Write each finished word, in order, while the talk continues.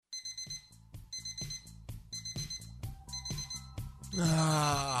Hey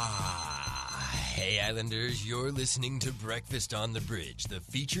Islanders, you're listening to Breakfast on the Bridge, the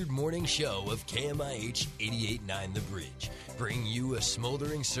featured morning show of KMIH 88.9 The Bridge, bringing you a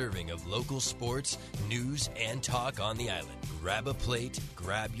smoldering serving of local sports, news, and talk on the island. Grab a plate,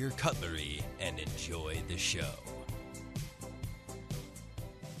 grab your cutlery, and enjoy the show.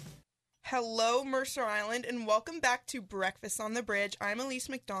 Hello, Mercer Island, and welcome back to Breakfast on the Bridge. I'm Elise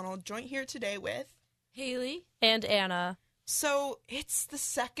McDonald, joined here today with Haley and Anna. So it's the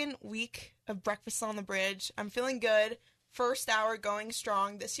second week of Breakfast on the Bridge. I'm feeling good. First hour going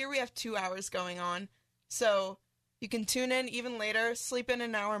strong. This year we have 2 hours going on. So you can tune in even later, sleep in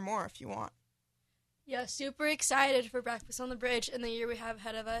an hour more if you want. Yeah, super excited for Breakfast on the Bridge and the year we have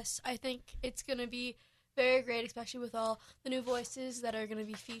ahead of us. I think it's going to be very great, especially with all the new voices that are going to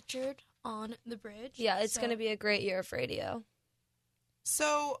be featured on the bridge. Yeah, it's going to be a great year of radio.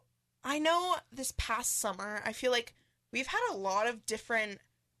 So I know this past summer, I feel like we've had a lot of different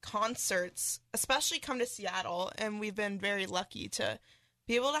concerts, especially come to Seattle, and we've been very lucky to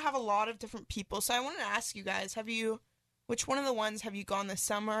be able to have a lot of different people. So I wanted to ask you guys, which one of the ones have you gone this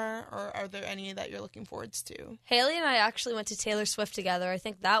summer, or are there any that you're looking forward to? Haley and I actually went to Taylor Swift together. I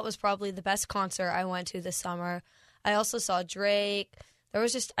think that was probably the best concert I went to this summer. I also saw Drake. I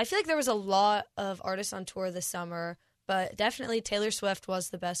feel like there was a lot of artists on tour this summer, but definitely Taylor Swift was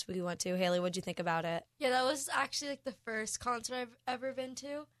the best we went to. Haley, what'd you think about it? Yeah, that was actually like the first concert I've ever been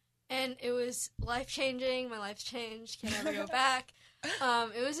to, and it was life-changing. My life's changed. Can't ever go back.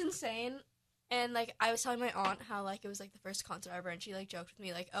 It was insane, and like I was telling my aunt how like it was like the first concert ever, and she like joked with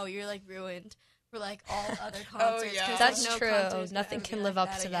me like, "Oh, you're like ruined for like all other concerts." Oh, yeah. That's no true. Nothing can live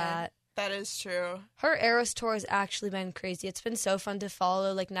up to that. That is true. Her Eras tour has actually been crazy. It's been so fun to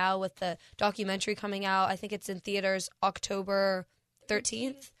follow. Like now with the documentary coming out, I think it's in theaters October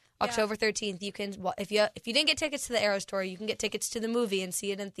 13th. Yeah. October 13th. You can, if you didn't get tickets to the Eras tour, you can get tickets to the movie and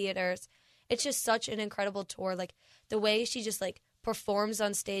see it in theaters. It's just such an incredible tour. Like the way she just like performs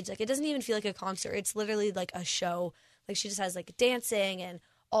on stage, like it doesn't even feel like a concert. It's literally like a show. Like she just has like dancing and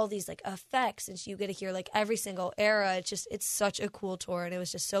all these like effects, and you get to hear like every single era. It's such a cool tour, and it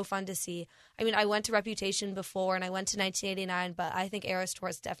was just so fun to see. I mean, I went to Reputation before, and I went to 1989, but I think Eras tour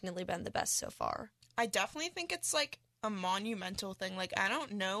has definitely been the best so far. I definitely think it's like a monumental thing. Like I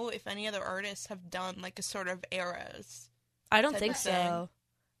don't know if any other artists have done like a sort of Eras. I don't think so.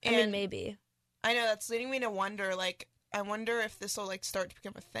 I mean, maybe. I know that's leading me to wonder. Like, I wonder if this will like start to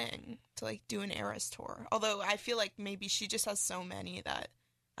become a thing to like do an Eras tour. Although I feel like maybe she just has so many that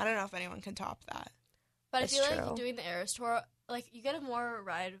I don't know if anyone can top that. But I feel like doing the Eras tour, like, you get a more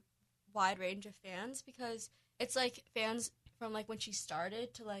wide range of fans because it's, like, fans from, like, when she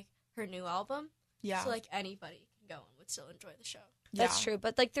started to, like, her new album. Yeah. So, like, anybody can go and would still enjoy the show. That's true.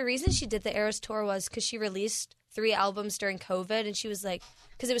 But, like, the reason she did the Eras tour was because she released 3 albums during COVID, and she was like,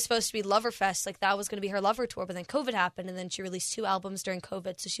 because it was supposed to be Loverfest, like, that was going to be her Lover tour, but then COVID happened, and then she released 2 albums during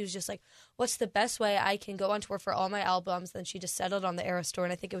COVID, so she was just like, what's the best way I can go on tour for all my albums? Then she just settled on the Eras tour,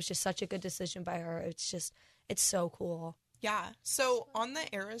 and I think it was just such a good decision by her. It's so cool. Yeah. So, on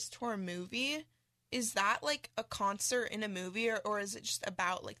the Eras tour movie, is that, like, a concert in a movie, or is it just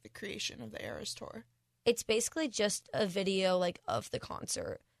about, like, the creation of the Eras tour? It's basically just a video, like, of the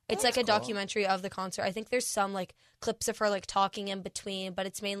concert. It's That's like a cool. documentary of the concert. I think there's some, like, clips of her, like, talking in between, but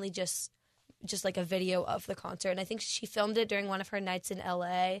it's mainly just like a video of the concert. And I think she filmed it during one of her nights in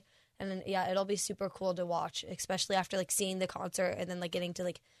LA. And then, yeah, it'll be super cool to watch, especially after, like, seeing the concert and then, like, getting to,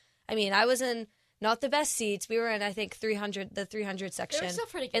 like, I mean, I was in not the best seats. We were in, I think, the 300 section. They were still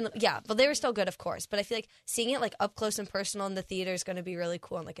pretty good. And, yeah, but they were still good, of course. But I feel like seeing it, like, up close and personal in the theater is going to be really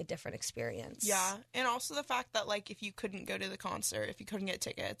cool and, like, a different experience. Yeah. And also the fact that, like, if you couldn't go to the concert, if you couldn't get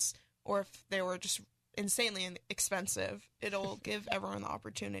tickets, or if they were just insanely expensive, it'll give everyone the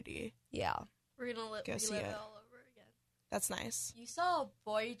opportunity. Yeah. We're going to relive it all over again. That's nice. You saw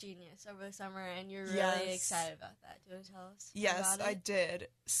Boygenius over the summer, and you're really excited about that. Do you want to tell us Yes, about it? I did.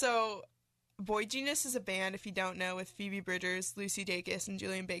 So, Boygenius is a band, if you don't know, with Phoebe Bridgers, Lucy Dacus, and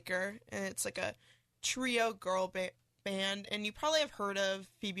Julian Baker, and it's like a trio girl band, and you probably have heard of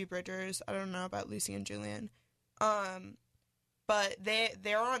Phoebe Bridgers. I don't know about Lucy and Julian. But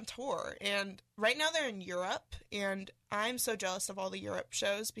they're on tour, and right now they're in Europe, and I'm so jealous of all the Europe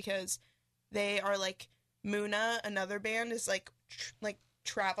shows because they are like Muna, another band, is like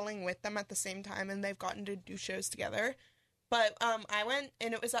traveling with them at the same time, and they've gotten to do shows together. But I went,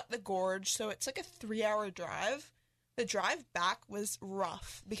 and it was at the Gorge, so it's like a 3-hour drive. The drive back was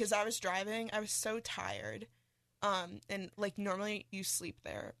rough because I was driving. I was so tired, and like normally you sleep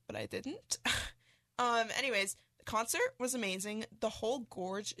there, but I didn't. Anyways. The concert was amazing. The whole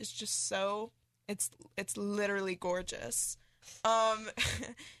gorge is just so, it's literally gorgeous.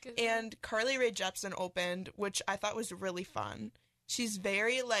 And Carly Rae Jepsen opened, which I thought was really fun. She's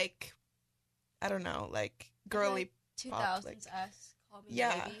very, like, I don't know, like, girly pop. 2000s Like, Call Me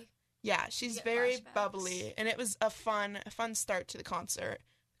yeah. Maybe. Yeah, she's get very flashbacks. bubbly, and it was a fun start to the concert.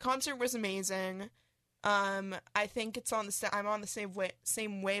 The concert was amazing. I think it's on I'm on the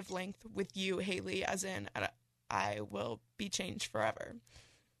same wavelength with you, Haley, as in I will be changed forever.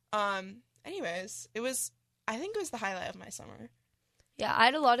 Anyways, I think it was the highlight of my summer. Yeah, I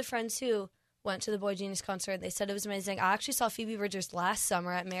had a lot of friends who went to the Boygenius concert. They said it was amazing. I actually saw Phoebe Bridgers last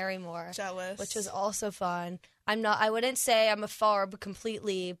summer at Marymore, Jealous. which was also fun. I wouldn't say I'm a Farb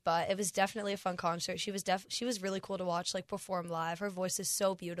completely, but it was definitely a fun concert. She was really cool to watch, like, perform live. Her voice is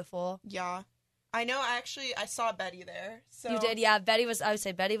so beautiful. Yeah. I know, I saw Betty there. So You did, yeah. I would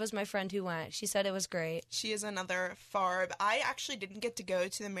say Betty was my friend who went. She said it was great. She is another Farb. I actually didn't get to go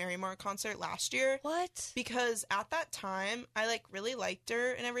to the Marymore concert last year. What? Because at that time, I, like, really liked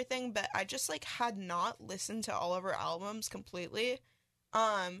her and everything, but I just, like, had not listened to all of her albums completely.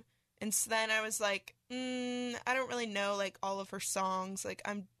 And so then I was like, I don't really know, like, all of her songs. Like,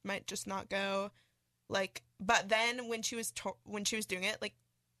 I might just not go. Like, but then when she was doing it, like,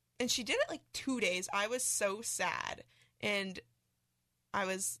 and she did it, like, 2 days, I was so sad. And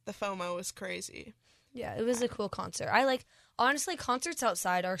the FOMO was crazy. Yeah, it was a cool concert. Honestly, concerts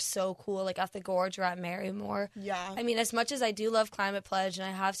outside are so cool, like at the Gorge or at Marymore. Yeah. I mean, as much as I do love Climate Pledge, and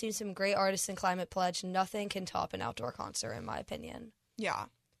I have seen some great artists in Climate Pledge, nothing can top an outdoor concert, in my opinion. Yeah.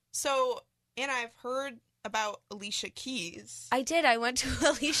 So, Anna, I've heard about Alicia Keys. I did. I went to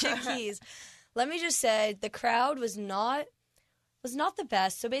Alicia Keys. Let me just say, the crowd was not the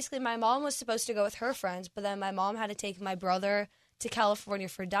best. So basically, my mom was supposed to go with her friends, but then my mom had to take my brother to California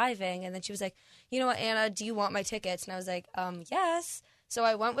for diving, and then she was like, you know what, Anna, do you want my tickets? And I was like, yes. So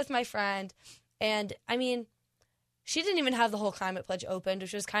I went with my friend, and I mean, she didn't even have the whole Climate Pledge opened,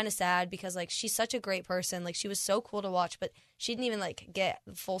 which was kind of sad because, like, she's such a great person. Like, she was so cool to watch, but she didn't even, like, get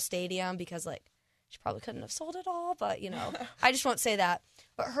the full stadium because, like, she probably couldn't have sold it all, but, you know, I just won't say that.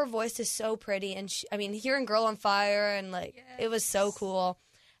 But her voice is so pretty, and hearing Girl on Fire, and, like, It was so cool.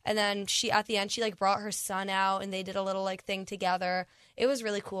 And then at the end, she, like, brought her son out, and they did a little, like, thing together. It was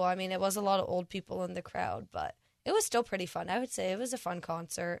really cool. I mean, it was a lot of old people in the crowd, but it was still pretty fun. I would say it was a fun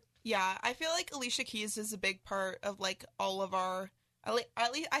concert. Yeah, I feel like Alicia Keys is a big part of, like, all of our, at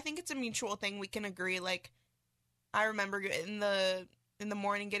least I think it's a mutual thing. We can agree. Like, I remember in the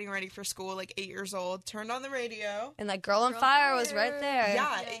morning getting ready for school, like 8 years old, turned on the radio. And, like, Girl on Fire was right there.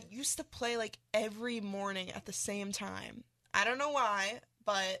 Yeah, it used to play, like, every morning at the same time. I don't know why,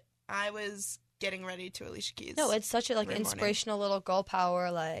 but I was getting ready to Alicia Keys. No, it's such a, like, inspirational little girl power,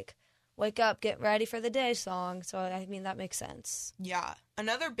 like, wake up, get ready for the day song. So, I mean, that makes sense. Yeah.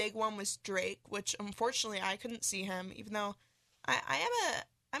 Another big one was Drake, which unfortunately I couldn't see him, even though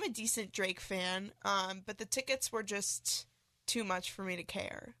I'm a decent Drake fan. But the tickets were just too much for me to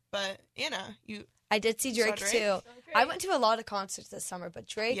care. But Anna, I did see Drake, Drake? too. I went to a lot of concerts this summer, but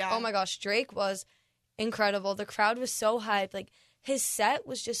Drake, Yeah. Oh my gosh, Drake was incredible. The crowd was so hyped. Like, his set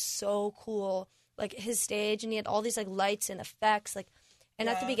was just so cool. Like, his stage, and he had all these, like, lights and effects, like. And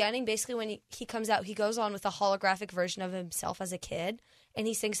at the beginning, basically, when he comes out, he goes on with a holographic version of himself as a kid, and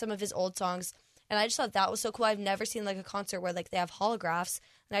he sings some of his old songs. And I just thought that was so cool. I've never seen, like, a concert where, like, they have holographs,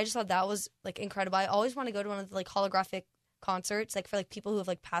 and I just thought that was, like, incredible. I always want to go to one of the, like, holographic concerts, like, for, like, people who have,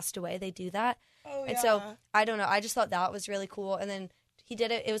 like, passed away. They do that. Oh, and so, I don't know. I just thought that was really cool. And then he did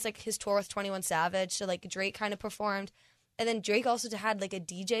it. It was, like, his tour with 21 Savage, so, like, Drake kind of performed. And then Drake also had, like, a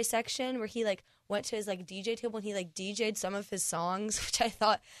DJ section where he, like, went to his, like, DJ table and he, like, DJ'd some of his songs, which I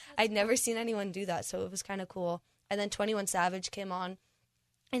thought I'd never seen anyone do that, so it was kind of cool. And then 21 Savage came on,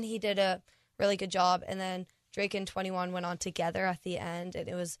 and he did a really good job. And then Drake and 21 went on together at the end, and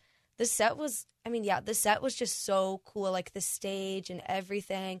the set was just so cool, like, the stage and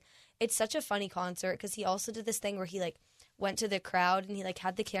everything. It's such a funny concert because he also did this thing where he, like, went to the crowd and he, like,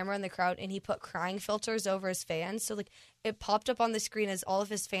 had the camera in the crowd and he put crying filters over his fans. So, like, it popped up on the screen as all of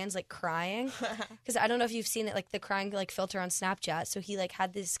his fans, like, crying. Because I don't know if you've seen it, like, the crying, like, filter on Snapchat. So he, like,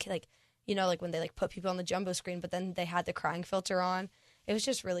 had this, like, you know, like, when they, like, put people on the jumbo screen, but then they had the crying filter on. It was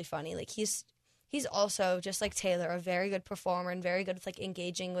just really funny. Like, he's also, just like Taylor, a very good performer and very good with, like,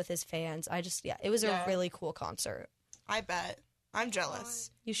 engaging with his fans. It was a really cool concert. I bet. I'm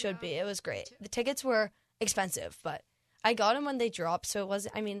jealous. You should be. It was great. The tickets were expensive, but I got them when they dropped, so it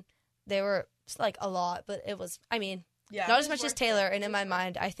wasn't, I mean, they were, like, a lot, but it was, I mean, not as much as Taylor, and in my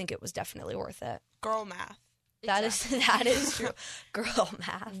mind, I think it was definitely worth it. Girl math. That is true. Girl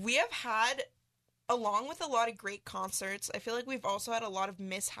math. We have had along with a lot of great concerts, I feel like we've also had a lot of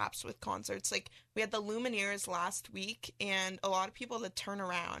mishaps with concerts. Like, we had the Lumineers last week, and a lot of people had to turn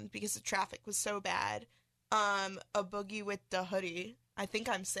around because the traffic was so bad. A Boogie with the Hoodie. I think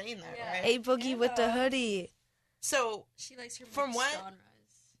I'm saying that right. A Boogie with the Hoodie. So, She likes her from what genres.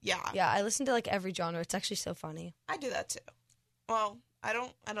 Yeah, I listen to like every genre. It's actually so funny. I do that too. Well, I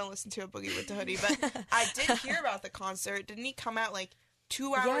don't listen to A Boogie with the Hoodie, but I did hear about the concert. Didn't he come out like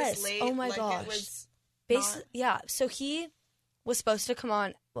 2 hours late? Oh my gosh. It was Yeah, so he was supposed to come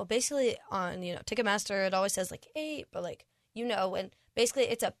on, well, basically on, Ticketmaster, it always says like 8, but like, and basically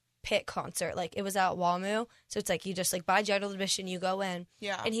it's a pit concert. Like, it was at WAMU, so it's like you just like buy general admission, you go in.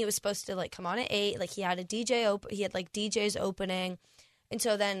 Yeah. And he was supposed to like come on at 8, like he had a he had like DJs opening. And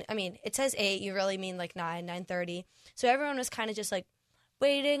so then, I mean, it says 8, you really mean like 9:30. So everyone was kind of just like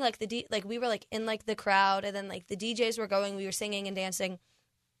waiting, like we were like in like the crowd, and then like the DJs were going, we were singing and dancing.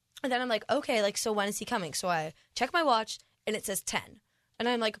 And then I'm like, okay, like, so when is he coming? So I check my watch, and it says 10. And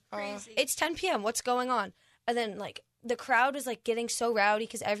I'm like, Crazy. It's 10 p.m. What's going on? And then, like, the crowd was, like, getting so rowdy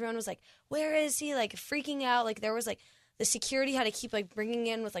because everyone was like, where is he? Like, freaking out. Like, there was, like, the security had to keep, like, bringing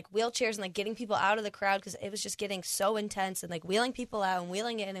in with, like, wheelchairs and, like, getting people out of the crowd because it was just getting so intense and, like, wheeling people out and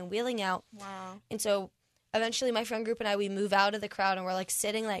wheeling in and wheeling out. Wow. And so eventually my friend group and I, we move out of the crowd, and we're, like,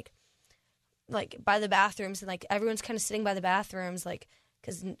 sitting, like by the bathrooms, and, like, everyone's kind of sitting by the bathrooms, like,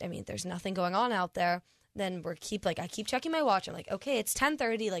 because, I mean, there's nothing going on out there. Then I keep checking my watch. I'm like, okay, it's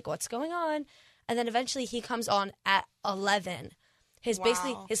 10:30. Like, what's going on? And then eventually he comes on at 11.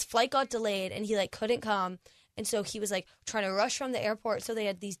 Basically, his flight got delayed, and he, like, couldn't come. And so he was, like, trying to rush from the airport. So they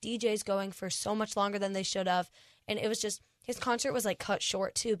had these DJs going for so much longer than they should have. And it was just, his concert was, like, cut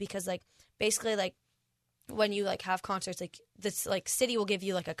short, too, because, like, basically, like, when you, like, have concerts, like, this, like, city will give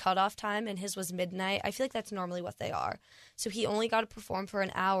you, like, a cutoff time, and his was midnight. I feel like that's normally what they are. So he only got to perform for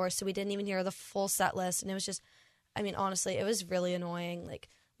an hour, so we didn't even hear the full set list, and it was just, I mean, honestly, it was really annoying. Like,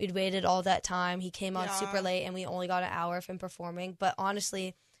 we'd waited all that time. He came on super late, and we only got an hour of him performing. But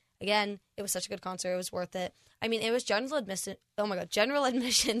honestly, again, it was such a good concert. It was worth it. I mean, it was general admission. Oh, my God, general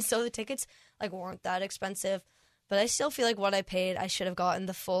admission, so the tickets, like, weren't that expensive. But I still feel like what I paid, I should have gotten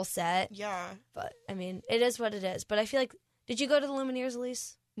the full set. Yeah. But, I mean, it is what it is. But I feel like, did you go to the Lumineers,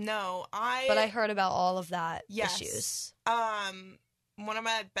 Elise? No, But I heard about all of that Yes. issues. One of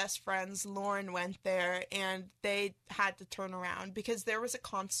my best friends, Lauren, went there, and they had to turn around because there was a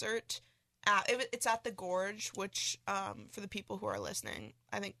concert. It's at the Gorge, which, for the people who are listening,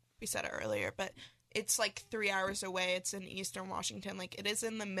 I think we said it earlier, but it's like 3 hours away. It's in Eastern Washington. Like, it is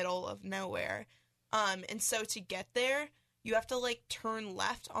in the middle of nowhere. And so to get there, you have to, like, turn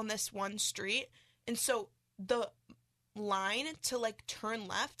left on this one street. And so the line to, like, turn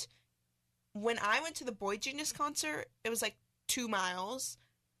left, when I went to the Boygenius concert, it was, like, 2 miles.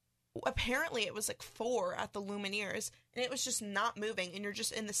 Apparently, it was, like, 4 at the Lumineers. And it was just not moving. And you're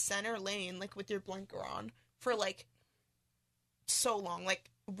just in the center lane, like, with your blinker on for, like, so long.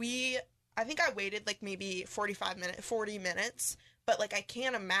 Like, I think I waited, like, maybe 40 minutes. But, like, I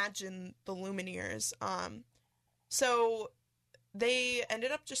can't imagine the Lumineers. So they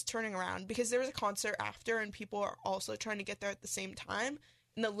ended up just turning around because there was a concert after and people are also trying to get there at the same time.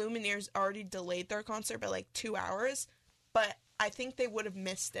 And the Lumineers already delayed their concert by, like, 2 hours. But I think they would have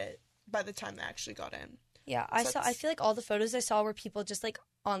missed it by the time they actually got in. Yeah, I feel like all the photos I saw were people just, like,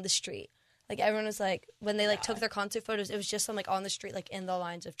 on the street. Like, everyone was, like, when they, like, took their concert photos, it was just on, like, on the street, like, in the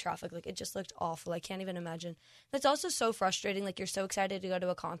lines of traffic. Like, it just looked awful. I can't even imagine. That's also so frustrating. Like, you're so excited to go to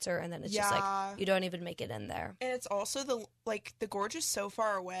a concert, and then it's just, like, you don't even make it in there. And it's also, the Gorge is so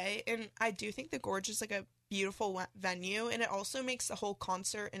far away, and I do think the Gorge is, like, a beautiful venue, and it also makes the whole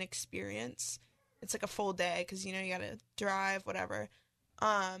concert an experience. It's, like, a full day, because, you gotta drive, whatever.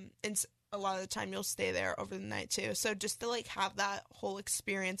 And a lot of the time you'll stay there over the night too. So just to, like, have that whole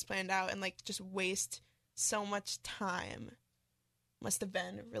experience planned out and, like, just waste so much time must have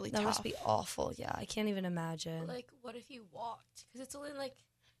been really tough. That must be awful. Yeah, I can't even imagine. Like, what if you walked? Because it's only, like...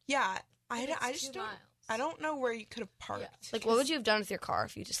 Yeah, I just 2 don't... miles. I don't know where you could have parked. Yeah. Like, what would you have done with your car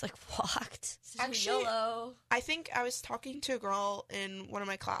if you just, like, walked? Actually, YOLO. I think I was talking to a girl in one of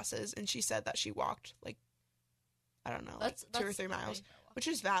my classes, and she said that she walked, like, I don't know, like 2 or 3 miles, which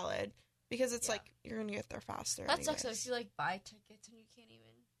is valid. Because it's like, you're going to get there faster. That sucks if you, like, buy tickets and you can't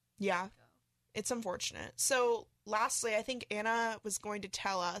even go. go. It's unfortunate. So, lastly, I think Anna was going to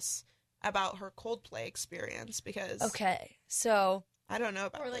tell us about her Coldplay experience because... Okay, so... I don't know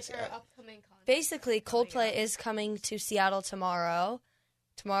about or, like, this her yet. upcoming concert. Basically, Coldplay is coming to Seattle tomorrow.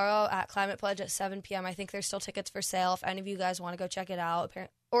 Tomorrow at Climate Pledge at 7 p.m. I think there's still tickets for sale if any of you guys want to go check it out.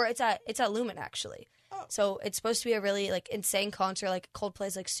 Or it's at Lumen, actually. Oh. So it's supposed to be a really like insane concert. Like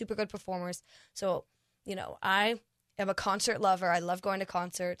Coldplay's like super good performers. So, you know, I am a concert lover. I love going to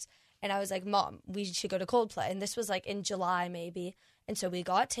concerts. And I was like, Mom, we should go to Coldplay. And this was like in July maybe. And so we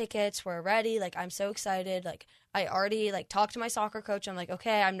got tickets. We're ready. Like, I'm so excited. Like, I already like talked to my soccer coach. I'm like,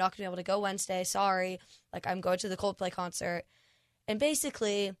 okay, I'm not gonna be able to go Wednesday. Sorry. Like, I'm going to the Coldplay concert. And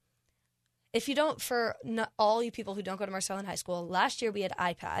basically, if you don't, for all you people who don't go to Marcellin High School, last year we had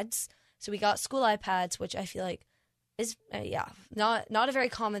iPads. So we got school iPads, which I feel like is, not a very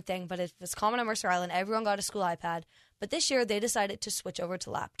common thing, but it was common on Mercer Island. Everyone got a school iPad. But this year they decided to switch over to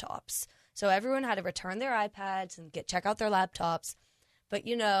laptops. So everyone had to return their iPads and check out their laptops. But,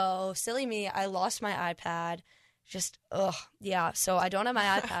 you know, silly me, I lost my iPad. Just, so I don't have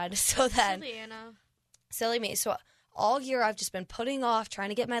my iPad. So then, Silly Anna. silly me. So all year I've just been putting off trying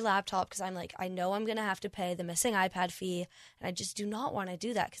to get my laptop because I'm like, I know I'm going to have to pay the missing iPad fee. And I just do not want to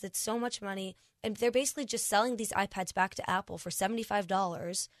do that because it's so much money. And they're basically just selling these iPads back to Apple for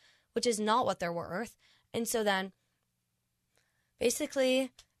 $75, which is not what they're worth. And so then,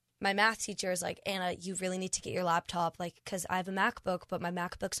 basically, my math teacher is like, Anna, you really need to get your laptop, like, because I have a MacBook, but my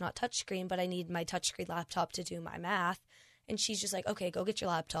MacBook's not touchscreen, but I need my touchscreen laptop to do my math. And she's just like, okay, go get your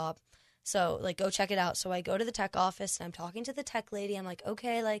laptop. So, like, go check it out. So I go to the tech office, and I'm talking to the tech lady. I'm like,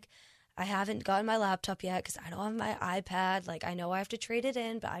 okay, like, I haven't gotten my laptop yet because I don't have my iPad. Like, I know I have to trade it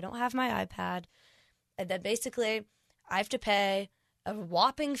in, but I don't have my iPad. And then basically, I have to pay a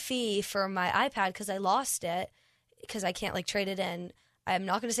whopping fee for my iPad because I lost it because I can't, like, trade it in. I'm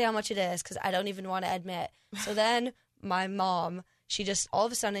not going to say how much it is because I don't even want to admit. So then my mom, she just all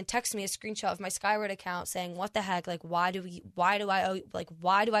of a sudden texts me a screenshot of my Skyward account saying, what the heck? Like, why do I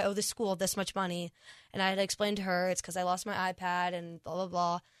owe the school this much money? And I had to explain to her it's because I lost my iPad and blah, blah,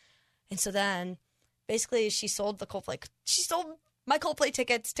 blah. And so then basically she sold my Coldplay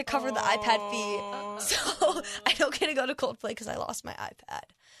tickets to cover the iPad fee. So I don't get to go to Coldplay because I lost my iPad.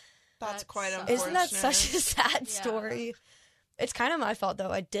 That's quite sucks. unfortunate. Isn't that such a sad Yeah. story? It's kind of my fault, though.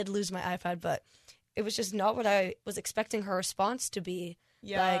 I did lose my iPad, but it was just not what I was expecting her response to be.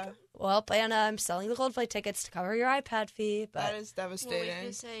 Yeah. Like, well, Anna, I'm selling the Coldplay tickets to cover your iPad fee, but That is Well, we devastating.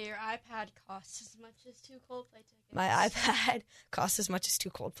 could say your iPad costs as much as 2 Coldplay tickets. my iPad costs as much as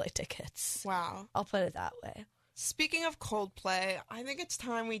 2 Coldplay tickets. Wow. I'll put it that way. Speaking of Coldplay, I think it's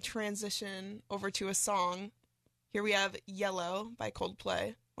time we transition over to a song. Here we have Yellow by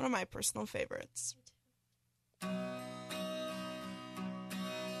Coldplay, one of my personal favorites.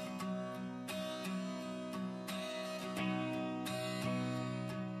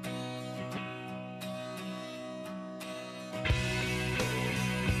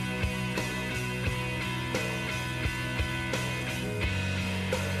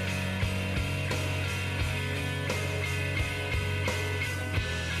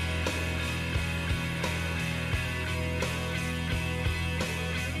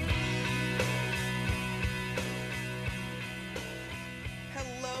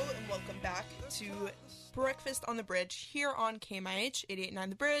 To Breakfast on the Bridge here on KMIH 88.9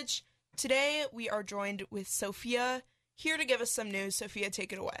 The Bridge. Today we are joined with Sophia here to give us some news. Sophia,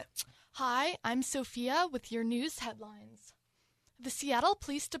 take it away. Hi, I'm Sophia with your news headlines. The Seattle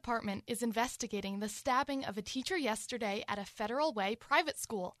Police Department is investigating the stabbing of a teacher yesterday at a Federal Way private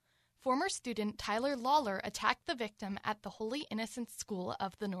school. Former student Tyler Lawler attacked the victim at the Holy Innocents School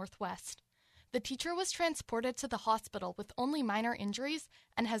of the Northwest. The teacher was transported to the hospital with only minor injuries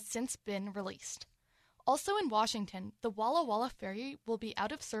and has since been released. Also in Washington, the Walla Walla ferry will be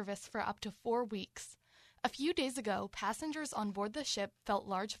out of service for up to 4 weeks. A few days ago, passengers on board the ship felt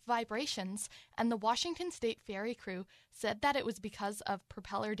large vibrations, and the Washington State Ferry crew said that it was because of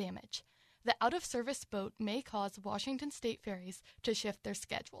propeller damage. The out-of-service boat may cause Washington State ferries to shift their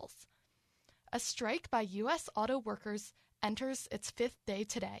schedules. A strike by U.S. auto workers enters its 5th day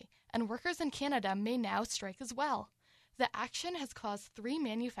today, and workers in Canada may now strike as well. The action has caused 3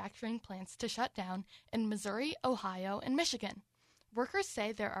 manufacturing plants to shut down in Missouri, Ohio, and Michigan. Workers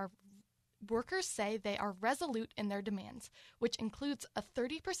say they are resolute in their demands, which includes a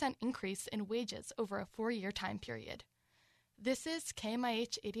 30% increase in wages over a 4-year time period. This is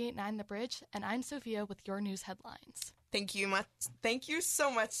KMIH 88.9 The Bridge, and I'm Sophia with your news headlines. Thank you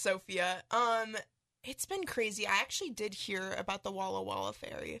so much, Sophia. It's been crazy. I actually did hear about the Walla Walla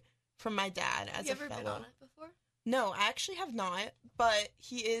ferry from my dad as You a ever fellow. been on it before? No, I actually have not, but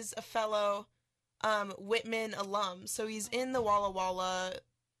he is a fellow Whitman alum, so he's in the Walla Walla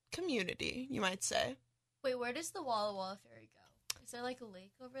community, you might say. Wait, where does the Walla Walla ferry go? Is there like a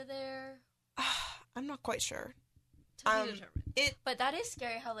lake over there? I'm not quite sure. To be determined. It But that is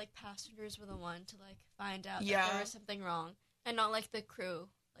scary how like passengers were the one to like find out that Yeah. there was something wrong, and not like the crew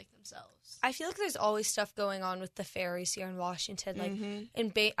like themselves. I feel like there's always stuff going on with the ferries here in Washington. Like,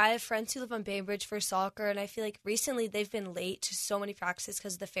 Mm-hmm. I have friends who live on Bainbridge for soccer, and I feel like recently they've been late to so many practices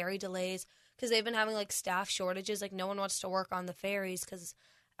because of the ferry delays. Because they've been having like staff shortages. Like, no one wants to work on the ferries because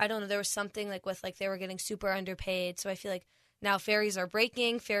I don't know. There was something like with like they were getting super underpaid. So I feel like now ferries are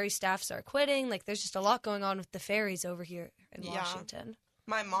breaking, ferry staffs are quitting. Like, there's just a lot going on with the ferries over here in Yeah. Washington.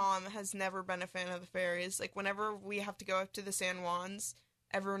 My mom has never been a fan of the ferries. Like, whenever we have to go up to the San Juans,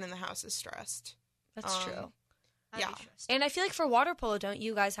 everyone in the house is stressed. That's true. I'd Yeah. be stressed. And I feel like for water polo, don't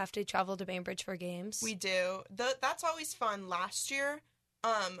you guys have to travel to Bainbridge for games? We do. That's always fun. Last year,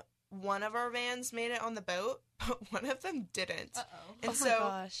 one of our vans made it on the boat, but one of them didn't. Uh-oh. And oh so, my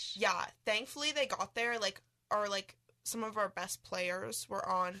gosh. yeah, thankfully they got there. Like, some of our best players were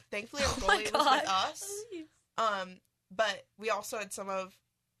on. Thankfully, our Oh my goalie was with God. us. But we also had some of,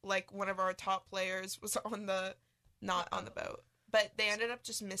 like, one of our top players was not on the boat. But they ended up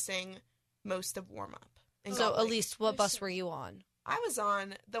just missing most of warm-up. and So, got late. Elise, what bus were you on? I was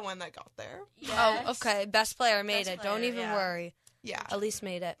on the one that got there. Yes. Oh, okay. Best player made Best it. Don't player, even yeah. worry. Yeah. Elise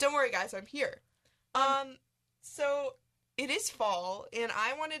made it. Don't worry, guys. I'm here. So it is fall, and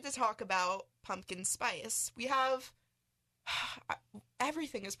I wanted to talk about pumpkin spice. We have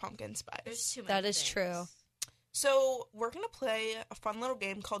everything is pumpkin There's spice. too many That is things. true. So we're gonna play a fun little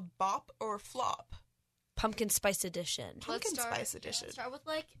game called Bop or Flop. Pumpkin Spice Edition. Pumpkin Spice Edition. Let's start with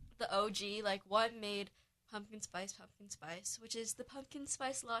like the OG, like what made pumpkin spice, which is the pumpkin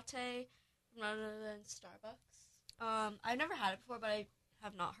spice latte rather than Starbucks. I've never had it before, but I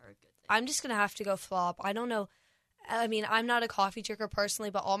have not heard good things. I'm just going to have to go flop. I don't know. I mean, I'm not a coffee drinker personally,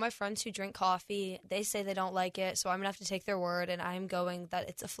 but all my friends who drink coffee, they say they don't like it, so I'm going to have to take their word, and I'm going that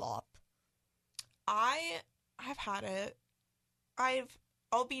it's a flop. I've had it.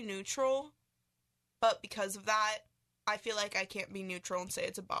 I'll be neutral, but because of that, I feel like I can't be neutral and say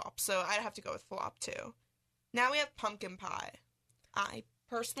it's a bop, so I'd have to go with flop too. Now we have pumpkin pie.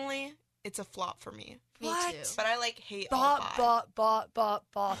 Personally, it's a flop for me. Me What? too. But I hate all pie.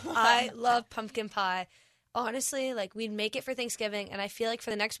 Bop. I love pumpkin pie. Honestly, like, we'd make it for Thanksgiving, and I feel like for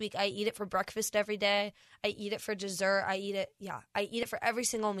the next week, I eat it for breakfast every day. I eat it for dessert. I eat it for every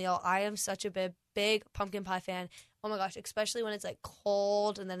single meal. I am such a big pumpkin pie fan. Oh my gosh, especially when it's like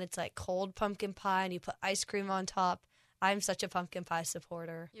cold, and then it's like cold pumpkin pie, and you put ice cream on top. I'm such a pumpkin pie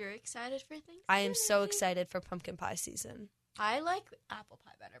supporter. You're excited for things? I am so excited for pumpkin pie season. I like apple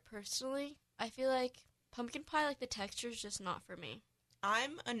pie better, personally. I feel like pumpkin pie, like the texture is just not for me.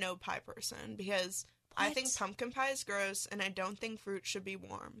 I'm a no pie person because I What? think pumpkin pie is gross, and I don't think fruit should be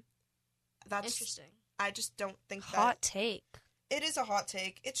warm. That's Interesting. I just don't think Hot take. It is a hot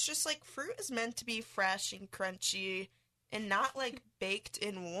take. It's just like fruit is meant to be fresh and crunchy and not like baked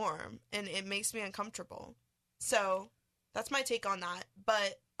and warm, and it makes me uncomfortable. So that's my take on that.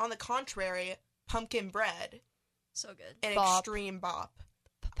 But on the contrary, pumpkin bread, So good. an Bop. extreme bop.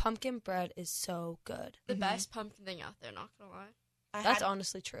 Pumpkin bread is so good. The Mhm. best pumpkin thing out there, not gonna lie. That's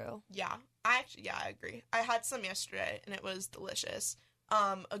honestly true. Yeah, I agree. I had some yesterday, and it was delicious.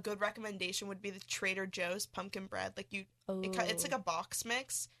 A good recommendation would be the Trader Joe's pumpkin bread. Like it's like a box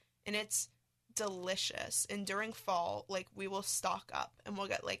mix, and it's delicious. And during fall, like, we will stock up, and we'll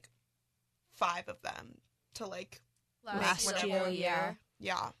get like 5 of them to like Last whatever. year, Yeah.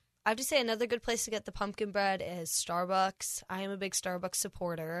 yeah. I have to say another good place to get the pumpkin bread is Starbucks. I am a big Starbucks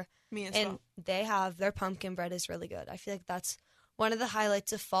supporter, Me as and well. they have their pumpkin bread is really good. I feel like that's one of the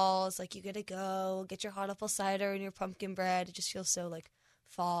highlights of fall. Is like you get to go get your hot apple cider and your pumpkin bread. It just feels so like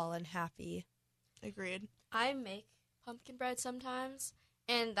fall and happy. Agreed. I make pumpkin bread sometimes,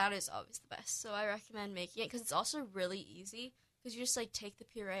 and that is always the best. So I recommend making it because it's also really easy because you just like take the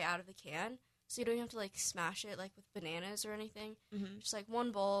puree out of the can, so you don't have to like smash it like with bananas or anything. Mm-hmm. Just like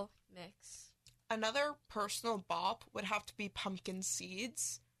one bowl, mix. Another personal bop would have to be pumpkin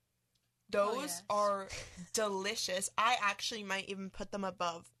seeds. Oh, Those yes. are delicious. I actually might even put them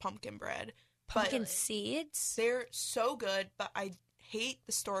above pumpkin bread. Pumpkin But seeds. they're so good, but I hate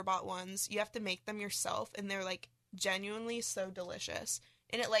the store-bought ones. You have to make them yourself, and they're like genuinely so delicious.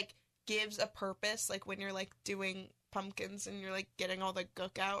 And it like gives a purpose, like when you're like doing pumpkins and you're like getting all the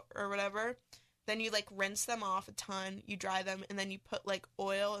gook out or whatever. Then you like rinse them off a ton, you dry them, and then you put like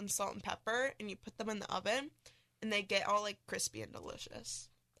oil and salt and pepper, and you put them in the oven, and they get all like crispy and delicious.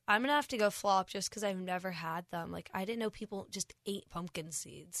 I'm gonna have to go flop just because I've never had them. Like, I didn't know people just ate pumpkin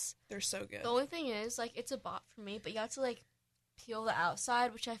seeds. They're so good. The only thing is, like, it's a bop for me, but you have to like peel the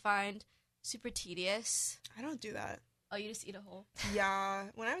outside, which I find super tedious. I don't do that. Oh, you just eat a whole. Yeah,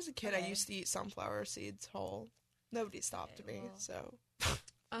 when I was a kid, I Okay. used to eat sunflower seeds whole. Nobody stopped Okay, me, well. so.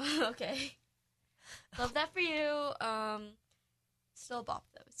 Okay. Love that for you. Still bop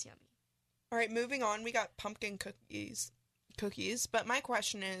though. It's yummy. All right, moving on. We got pumpkin cookies. But my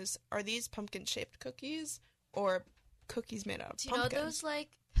question is, are these pumpkin-shaped cookies or cookies made out of Do you pumpkin? know those like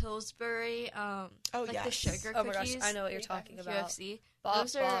Pillsbury, like yes. the sugar Oh my gosh, cookies? I know what you're that you buy talking from about. QFC. Bop,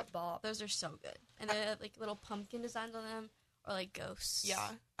 those are bop, bop. those are so good, and they have like little pumpkin designs on them, or like ghosts. Yeah,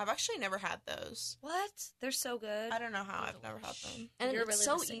 I've actually never had those. What? They're so good. I don't know how I've never had them. And You're it's really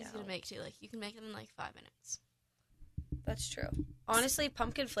so missing easy to out. make too. Like you can make them in like 5 minutes. That's true. Honestly,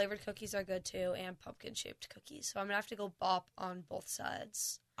 pumpkin flavored cookies are good too, and pumpkin shaped cookies. So I'm gonna have to go bop on both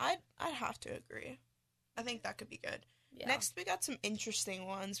sides. I'd have to agree. I think that could be good. Yeah. Next, we got some interesting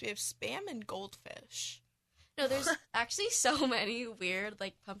ones. We have Spam and Goldfish. No, there's actually so many weird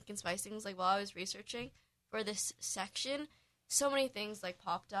like pumpkin spice things. Like while I was researching for this section, so many things like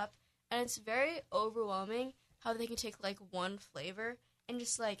popped up, and it's very overwhelming how they can take like one flavor and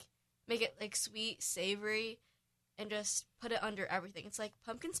just like make it like sweet, savory, and just put it under everything. It's like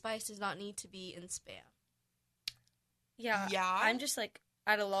pumpkin spice does not need to be in Spam. Yeah. Yeah. I'm just like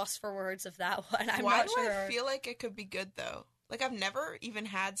at a loss for words of that one. I'm Why not do sure. I feel like it could be good though? Like I've never even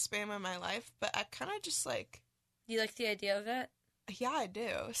had Spam in my life, but I kind of just like, Do you like the idea of it? yeah, I do.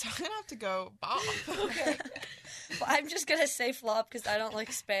 So I'm gonna have to go bop. Okay. Well, I'm just gonna say flop because I don't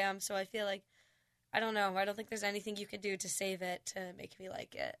like Spam, so I feel like I don't know. I don't think there's anything you could do to save it to make me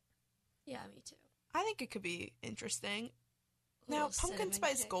like it. Yeah, me too. I think it could be interesting. A Now, little pumpkin cinnamon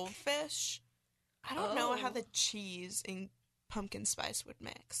spice kick. Goldfish. I don't know how Oh. the cheese and pumpkin spice would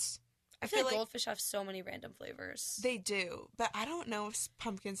mix. I feel like Goldfish have so many random flavors. They do, but I don't know if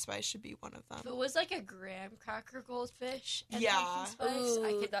pumpkin spice should be one of If it them. was like a graham cracker goldfish and Yeah. pumpkin spice,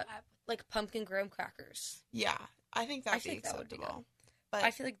 I Ooh, could that- have like pumpkin graham crackers. Yeah, I think that'd I think be that would be acceptable. good. But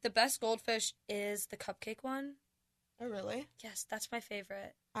I feel like the best Goldfish is the cupcake one. oh, really? Yes, that's my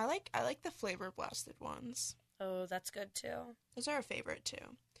favorite. I like the flavor blasted ones. Oh, that's good too. Those are a favorite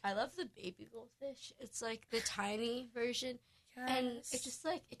too. I love the baby goldfish. It's like the tiny version, and it's just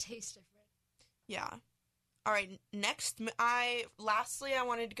like it tastes different. Yeah. All right. Next, I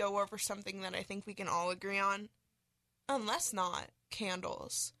wanted to go over something that I think we can all agree on, unless not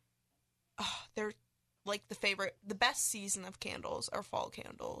candles. Oh, they're like the best season of candles are fall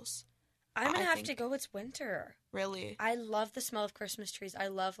candles. I'm gonna I have think- to go. It's winter. Really? I love the smell of Christmas trees. I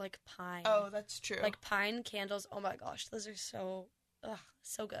love like pine. Oh, that's true. like pine candles. Oh my gosh, those are so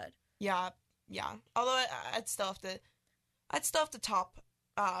good. yeah. Although I'd still have to top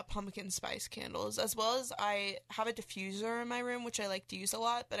pumpkin spice candles, as well as I have a diffuser in my room, which I like to use a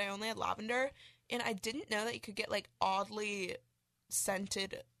lot, but I only had lavender, and I didn't know that you could get like oddly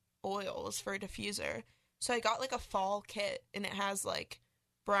scented oils for a diffuser. So I got like a fall kit, and it has like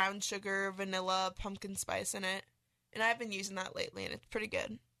brown sugar, vanilla, pumpkin spice in it, and I've been using that lately, and it's pretty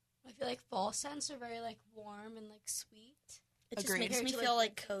good. I feel like fall scents are very like warm and like sweet. It just Agreed. makes me Compared to, feel like,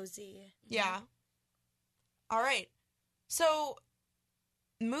 like cozy. Yeah. All right. So,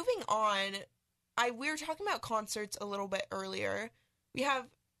 moving on, we were talking about concerts a little bit earlier. We have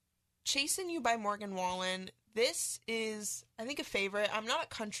Chasing You by Morgan Wallen. This is, I think, a favorite. I'm not a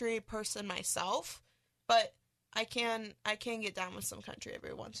country person myself, but I can get down with some country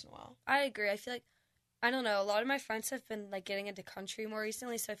every once in a while. I agree. I feel like I don't know. A lot of my friends have been like getting into country more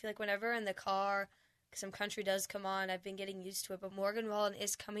recently, so I feel like whenever in the car some country does come on, I've been getting used to it. But Morgan Wallen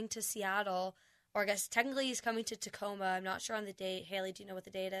is coming to Seattle, or I guess technically he's coming to Tacoma. I'm not sure on the date. Haley, do you know what the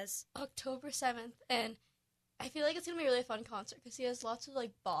date is? October 7th, and I feel like it's gonna be a really fun concert because he has lots of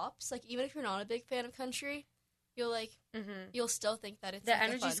like bops. Like even if you're not a big fan of country, you'll still think that it's The like, a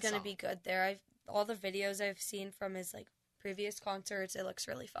energy's fun gonna song. be good there. All the videos I've seen from his like previous concerts, it looks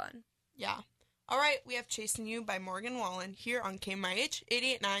really fun. Yeah. All right, we have Chasing You by Morgan Wallen here on KMIH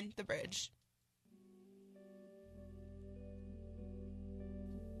 88.9 The Bridge.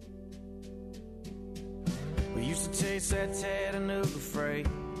 We used to chase that Chattanooga freight,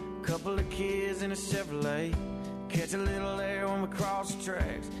 couple of kids in a Chevrolet, catch a little air when we cross the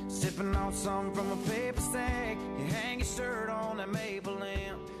tracks, sipping on something from a paper stack. You hang your shirt on that maple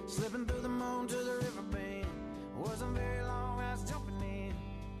limb, slipping through the moon to the river bend. Wasn't very long, I was jumping in.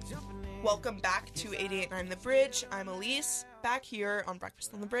 Welcome back to 88.9 The Bridge. I'm Elise, back here on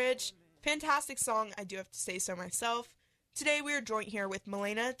Breakfast on the Bridge. Fantastic song, I do have to say so myself. Today we are joined here with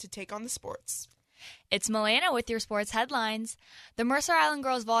Milena to take on the sports. It's Milena with your sports headlines. The Mercer Island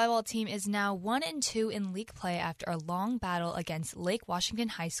girls volleyball team is now 1-2 in league play after a long battle against Lake Washington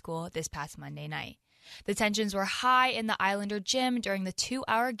High School this past Monday night. The tensions were high in the Islander gym during the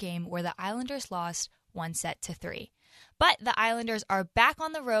 2-hour game where the Islanders lost 1-3. But the Islanders are back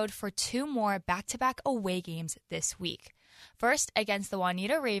on the road for 2 more back-to-back away games this week. First against the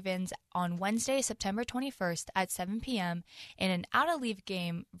Juanita Ravens on Wednesday, September 21st at 7 p.m. and an out-of-league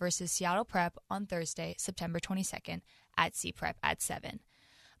game versus Seattle Prep on Thursday, September 22nd at C Prep at 7.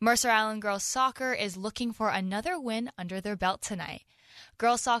 Mercer Island girls soccer is looking for another win under their belt tonight.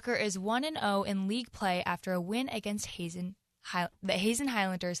 Girls soccer is 1-0 in league play after a win against the Hazen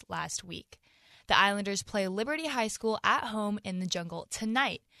Highlanders last week. The Islanders play Liberty High School at home in the Jungle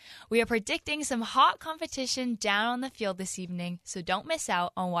tonight. We are predicting some hot competition down on the field this evening, so don't miss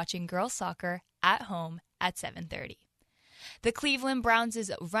out on watching girls soccer at home at 7:30. The Cleveland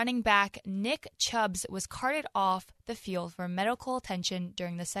Browns' running back Nick Chubbs was carted off the field for medical attention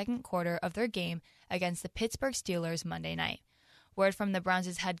during the second quarter of their game against the Pittsburgh Steelers Monday night. Word from the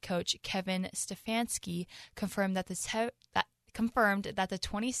Browns' head coach Kevin Stefanski confirmed that the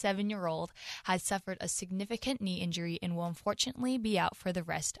 27-year-old had suffered a significant knee injury and will unfortunately be out for the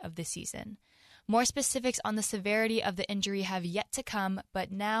rest of the season. More specifics on the severity of the injury have yet to come,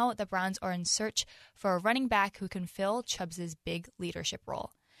 but now the Browns are in search for a running back who can fill Chubbs' big leadership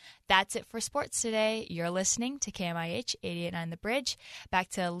role. That's it for sports today. You're listening to KMIH 88.9 The Bridge. Back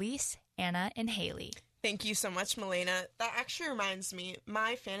to Elise, Anna, and Haley. Thank you so much, Milena. That actually reminds me,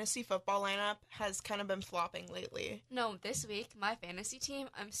 my fantasy football lineup has kind of been flopping lately. No, this week, my fantasy team,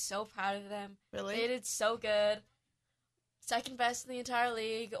 I'm so proud of them. Really? They did so good. Second best in the entire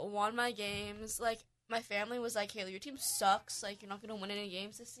league, won my games. Like, my family was like, Haley, your team sucks. Like, you're not going to win any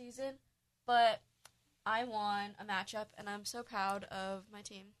games this season. But I won a matchup, and I'm so proud of my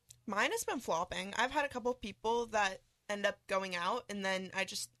team. Mine has been flopping. I've had a couple people that end up going out, and then I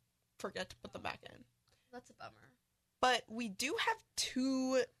just forget to put them back in. That's a bummer. But we do have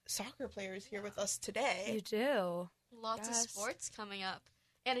 2 soccer players here with us today. You do. Lots of sports coming up.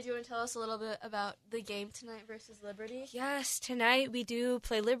 Anna, do you want to tell us a little bit about the game tonight versus Liberty? Yes, tonight we do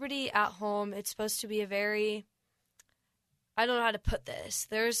play Liberty at home. It's supposed to be a very, I don't know how to put this.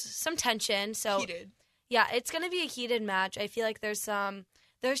 There's some tension. So Heated. Yeah, it's going to be a heated match. I feel like there's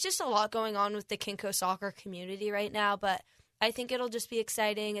just a lot going on with the Kinko soccer community right now, but I think it'll just be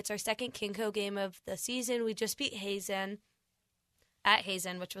exciting. It's our second Kinko game of the season. We just beat Hazen at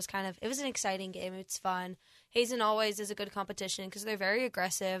Hazen, which was it was an exciting game. It's fun. Hazen always is a good competition because they're very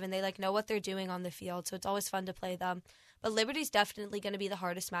aggressive and they know what they're doing on the field, so it's always fun to play them. But Liberty's definitely going to be the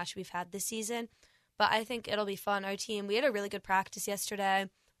hardest match we've had this season, but I think it'll be fun. Our team, we had a really good practice yesterday,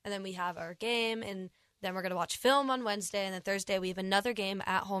 and then we have our game, and then we're going to watch film on Wednesday, and then Thursday we have another game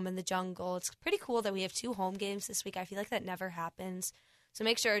at home in the Jungle. It's pretty cool that we have 2 home games this week. I feel like that never happens. So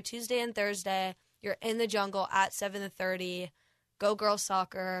make sure Tuesday and Thursday you're in the Jungle at 7:30. Go girls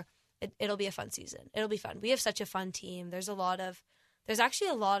soccer. It'll be a fun season. It'll be fun. We have such a fun team. There's actually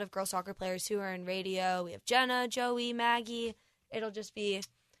a lot of girls soccer players who are in radio. We have Jenna, Joey, Maggie. It'll be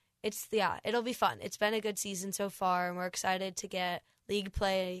fun. It's been a good season so far, and we're excited to get league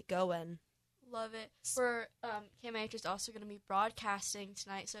play going. Love it. For KMH is also going to be broadcasting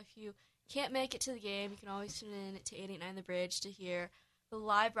tonight, so if you can't make it to the game, you can always tune in to 88.9 The Bridge to hear the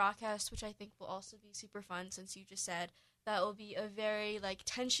live broadcast, which I think will also be super fun, since you just said that will be a very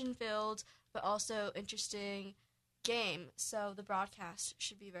tension-filled but also interesting game. So the broadcast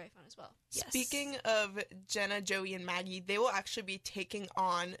should be very fun as well. Yes. Speaking of Jenna, Joey, and Maggie, they will actually be taking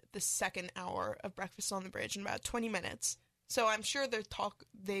on the second hour of Breakfast on the Bridge in about 20 minutes. So I'm sure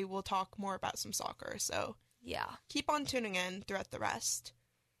they will talk more about some soccer. So yeah, keep on tuning in throughout the rest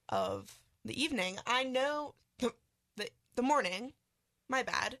of the evening. I know the morning. My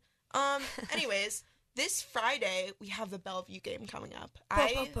bad. Anyways, this Friday we have the Bellevue game coming up.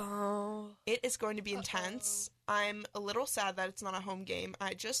 It is going to be intense. I'm a little sad that it's not a home game.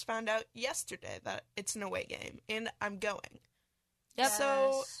 I just found out yesterday that it's an away game, and I'm going. Yep.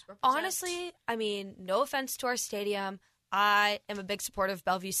 So honestly, I mean, no offense to our stadium. I am a big supporter of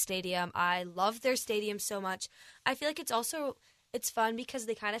Bellevue Stadium. I love their stadium so much. I feel like it's fun because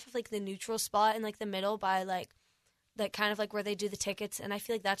they kind of have the neutral spot in the middle by kind of where they do the tickets, and I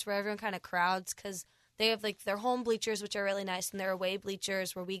feel like that's where everyone kind of crowds because they have their home bleachers, which are really nice, and their away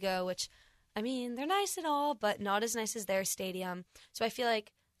bleachers where we go, which I mean they're nice and all, but not as nice as their stadium. So I feel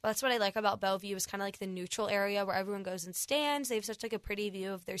like that's what I like about Bellevue is kind of the neutral area where everyone goes and stands. They have such a pretty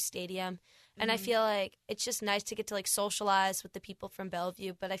view of their stadium. And I feel like it's just nice to get to socialize with the people from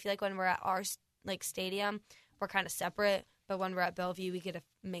Bellevue. But I feel like when we're at our stadium, we're kind of separate. But when we're at Bellevue, we get to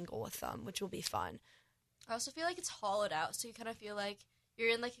mingle with them, which will be fun. I also feel like it's hollowed out, so you kind of feel like you're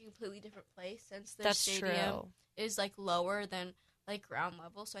in a completely different place since their That's stadium true. is lower than ground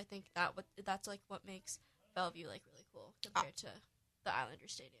level. So I think that's what makes Bellevue really cool compared to the Islander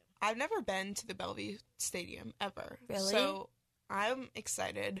Stadium. I've never been to the Bellevue Stadium ever. Really? So I'm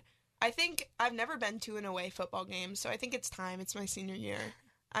excited. I think I've never been to an away football game, so I think it's time. It's my senior year.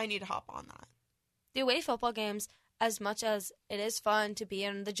 I need to hop on that. The away football games, as much as it is fun to be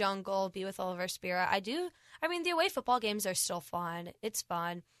in the jungle, be with all of our spirit, the away football games are still fun. It's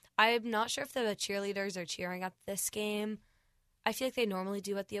fun. I'm not sure if the cheerleaders are cheering at this game. I feel like they normally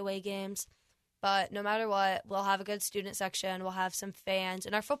do at the away games. But no matter what, we'll have a good student section. We'll have some fans.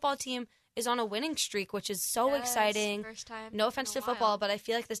 And our football team is on a winning streak, which is so exciting. First time. No offense to football, but I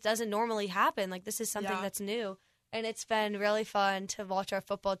feel like this doesn't normally happen. Like, this is something that's new. And it's been really fun to watch our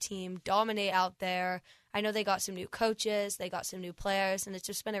football team dominate out there. I know they got some new coaches, they got some new players, and it's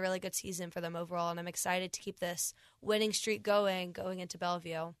just been a really good season for them overall. And I'm excited to keep this winning streak going into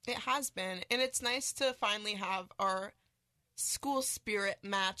Bellevue. It has been. And it's nice to finally have our school spirit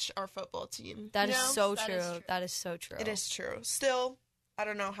match our football team. That is so true. That is so true. It is true. Still, I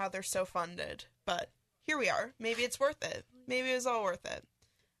don't know how they're so funded, but here we are. Maybe it's worth it. Maybe it was all worth it.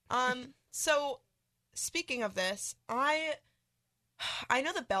 So speaking of this, I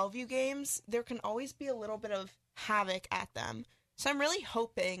know the Bellevue games, there can always be a little bit of havoc at them. So I'm really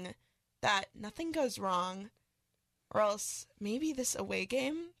hoping that nothing goes wrong, or else maybe this away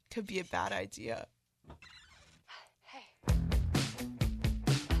game could be a bad idea.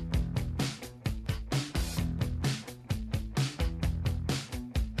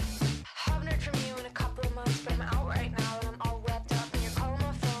 Haven't heard from you in a couple of months, but I'm out right now and I'm all wrapped up. And you're calling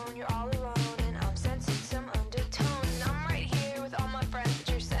my phone, you're all alone, and I'm sensing some undertone. And I'm right here with all my friends, but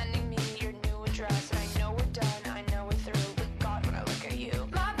you're sending me your new address. And I know we're done, I know we're through. But God, when I look at you,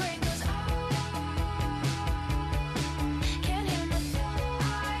 my brain goes, oh, can't hear my thoughts.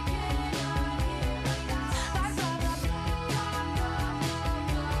 I cannot hear my thoughts. Like blah, blah, blah, blah, blah, blah.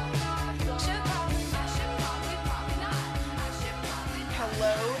 Should probably not. I should probably not.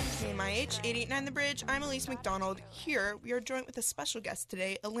 Hello, KMIH 889 The Bridge. I'm Elise McDonald. Here, we are joined with a special guest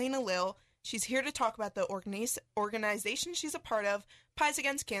today, Elena Lill. She's here to talk about the organization she's a part of, Pies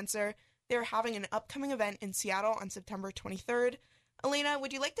Against Cancer. They're having an upcoming event in Seattle on September 23rd. Elena,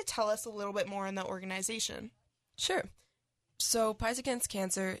 would you like to tell us a little bit more on the organization? Sure. So Pies Against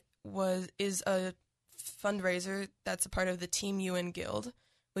Cancer is a fundraiser that's a part of the Team UN Guild,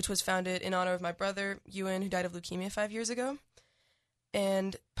 which was founded in honor of my brother, Ewan, who died of leukemia 5 years ago.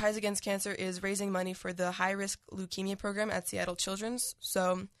 And Pies Against Cancer is raising money for the high-risk leukemia program at Seattle Children's.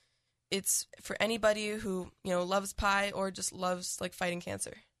 So it's for anybody who, loves pie or just loves, fighting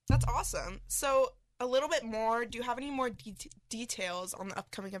cancer. That's awesome. So, a little bit more, do you have any more details on the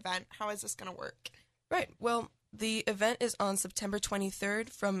upcoming event? How is this going to work? Right. Well, the event is on September 23rd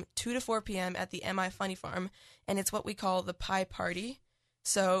from 2 to 4 p.m. at the MI Funny Farm, and it's what we call the Pie Party.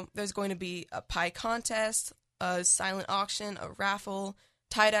 So there's going to be a pie contest, a silent auction, a raffle,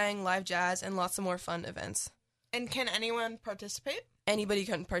 tie-dyeing, live jazz, and lots of more fun events. And can anyone participate? Anybody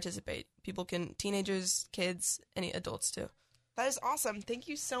can participate. Teenagers, kids, any adults too. That is awesome. Thank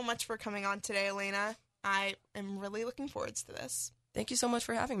you so much for coming on today, Elena. I am really looking forward to this. Thank you so much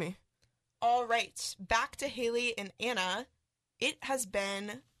for having me. All right, back to Haley and Anna. It's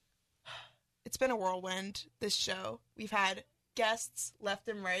been a whirlwind, this show. We've had guests left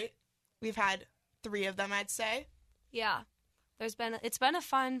and right. We've had 3 of them, I'd say. Yeah. It's been a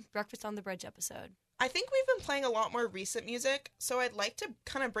fun Breakfast on the Bridge episode. I think we've been playing a lot more recent music, so I'd like to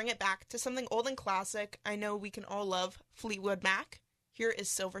kind of bring it back to something old and classic. I know we can all love Fleetwood Mac. Here is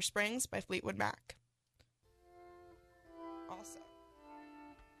Silver Springs by Fleetwood Mac. Awesome.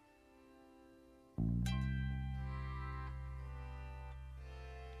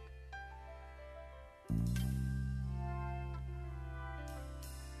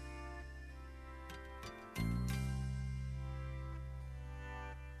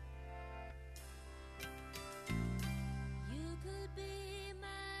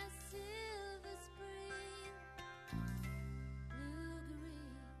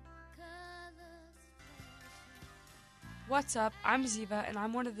 What's up? I'm Ziva, and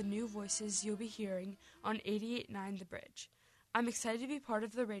I'm one of the new voices you'll be hearing on 88.9 The Bridge. I'm excited to be part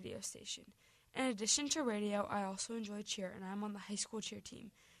of the radio station. In addition to radio, I also enjoy cheer, and I'm on the high school cheer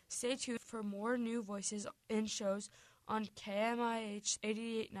team. Stay tuned for more new voices and shows on KMIH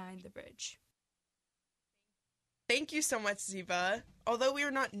 88.9 The Bridge. Thank you so much, Ziva. Although we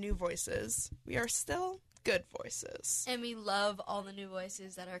are not new voices, we are still good voices. And we love all the new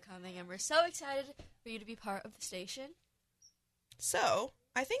voices that are coming, and we're so excited for you to be part of the station. So,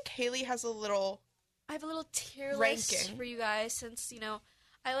 I think Haley has I have a little tier list for you guys, since,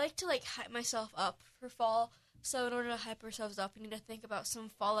 I like to, hype myself up for fall. So in order to hype ourselves up, we need to think about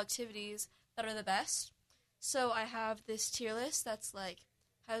some fall activities that are the best. So I have this tier list that's,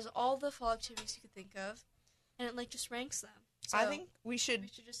 has all the fall activities you could think of, and it, just ranks them. So I think we should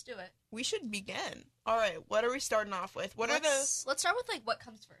just do it. we should begin. All right, what are we starting off with? Let's start with like what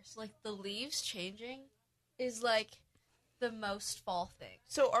comes first. Like the leaves changing is like the most fall thing.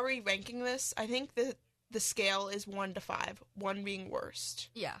 So are we ranking this? I think the scale is 1 to 5, 1 being worst.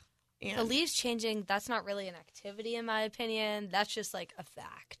 Yeah. And The leaves changing, that's not really an activity in my opinion. That's just like a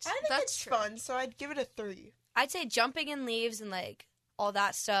fact. I think That's it's true. fun, so I'd give it a 3. I'd say jumping in leaves and like all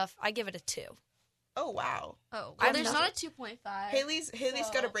that stuff, I give it a 2. Oh wow. Oh, I'm there's not- not a 2.5. Haley's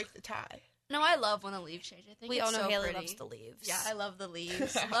so- got to break the tie. No, I love when the leaves change. I think We it's all know so Haley pretty. loves the leaves. Yeah, I love the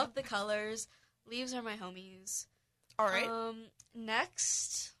leaves. Love the colors. Leaves are my homies. All right.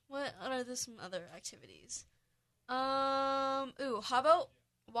 Next, what are some other activities? How about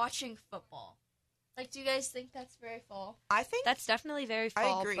watching football? Like, do you guys think that's very fall? I think That's definitely very I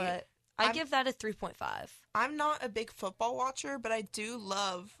fall, agree. but I I'm- give that a 3.5. I'm not a big football watcher, but I do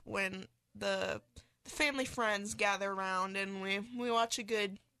love when the family friends gather around and we watch a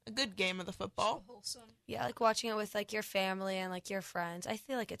good game of the football. So wholesome. Yeah, like watching it with like your family and like your friends. I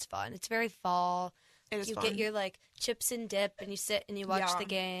feel like it's fun. It's very fall. It is You fun. get your like chips and dip and you sit and you watch Yeah. the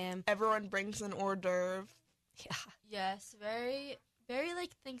game. Everyone brings an hors d'oeuvre. Yeah. Yes, very, very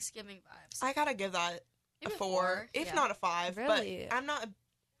like Thanksgiving vibes. I gotta give that Maybe a 4, if yeah. not a 5. Really? But I'm not.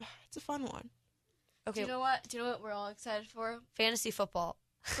 It's a fun one. Okay, Do you know what? Do you know what we're all excited for? fantasy football.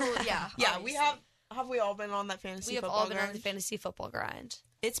 Cool. Yeah. Yeah, we obviously. have we all been on that fantasy We have football all been on the grind? fantasy football grind.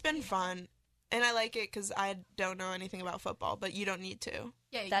 It's been fun, and I like it because I don't know anything about football, but you don't need to.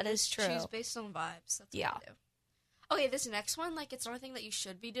 Yeah, you That can is just true. Choose based on vibes. That's Yeah. what I do. Okay, this next one, like, it's not a thing that you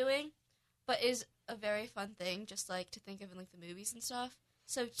should be doing, but is a very fun thing, just like to think of in like the movies and stuff.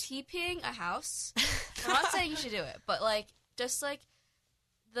 So TPing a house. I'm not saying you should do it, but like just like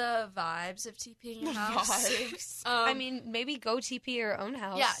the vibes of TPing a house. Vibes. I mean, maybe go TP your own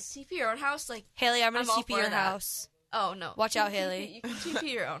house. yeah, TP your own house. Like, Haley, I'm gonna I'm all TP for your that. house. oh no, Watch You out, can Haley. You can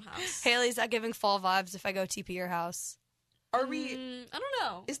TP your own house. Haley's not giving fall vibes if I go TP your house. Are we? I don't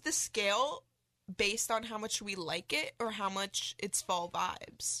know. Is the scale based on how much we like it or how much it's fall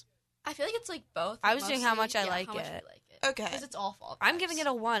vibes? I feel like it's like both. I was doing how much I yeah, like how much it. we like it. Okay. Because it's all fall. I'm vibes. giving it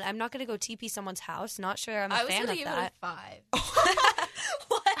a 1. I'm not gonna go TP someone's house. Not sure I'm a I was fan gonna of give that. it a 5.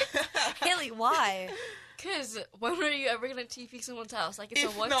 What? Haley, why? Because when are you ever gonna TP someone's house? Like it's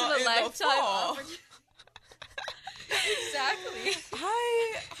If a once not in in a the lifetime fall. opportunity. Exactly.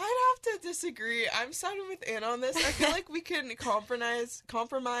 I'd have to disagree. I'm siding with Anna on this. I feel like we can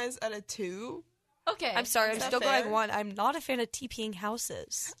compromise at a 2. Okay. I'm sorry, I'm Is that still fair? going 1. I'm not a fan of TPing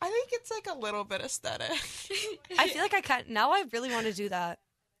houses. I think it's like a little bit aesthetic. I feel like now I really want to do that.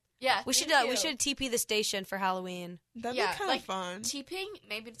 Yeah. We should thank we you. should TP the station for Halloween. That'd Yeah, be kind like of fun. TPing.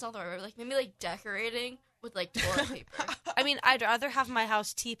 Maybe it's not the right. Like maybe like decorating with like toilet paper. I mean, I'd rather have my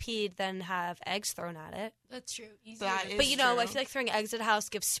house TP'd than have eggs thrown at it. That's true. Easy. That to- is But you know, I true. feel like throwing eggs at a house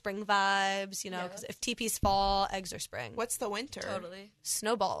gives spring vibes. You know, Yeah. because if TP's fall, eggs are spring. What's the winter? totally.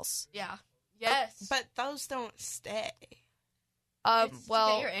 Snowballs. Yeah. Yes. But those don't stay. It's to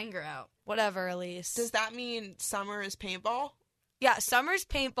Well, get your anger out. whatever, Elise. Does that mean summer is paintball? Yeah, summer's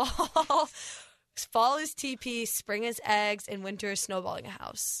paintball, fall is TP, spring is eggs, and winter is snowballing a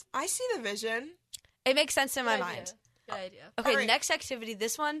house. I see the vision. It makes sense in my Good idea. mind. Good idea. Okay, All right. next activity.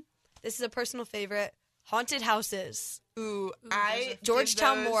 This is a personal favorite. Haunted houses. Ooh, those I are- give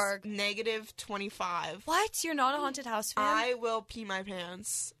Georgetown those morgue. negative 25. What? You're not a haunted house fan? I will pee my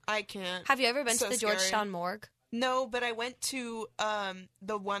pants. I can't. Have you ever been So to the scary. Georgetown morgue? No, but I went to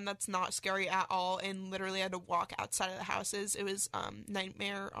the one that's not scary at all, and literally had to walk outside of the houses. It was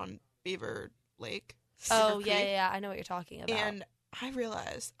Nightmare on Beaver Lake. Oh, Beaver yeah, Creek. yeah, I know what you're talking about. And I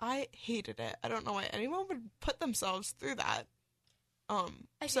realized I hated it. I don't know why anyone would put themselves through that.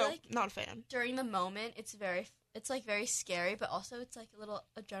 I So feel like not a fan. during the moment, it's like very scary, but also it's like a little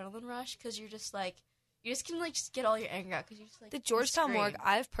adrenaline rush because you're just like you just can like just get all your anger out because you just like The you Georgetown scream. morgue,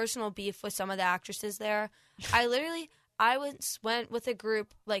 I have personal beef with some of the actresses there. I once went with a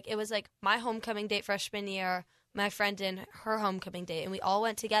group, like, it was like my homecoming date freshman year, my friend and her homecoming date, and we all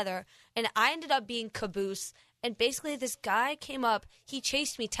went together, and I ended up being caboose, and basically this guy came up, he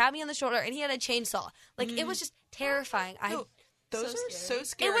chased me, tapped me on the shoulder, and he had a chainsaw. Like, it was just terrifying. No, those So are scary. so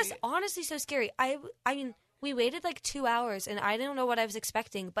scary. It was honestly so scary. I mean, we waited like 2 hours, and I didn't know what I was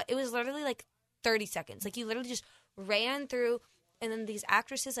expecting, but it was literally like 30 seconds. Like, you literally just ran through, and then these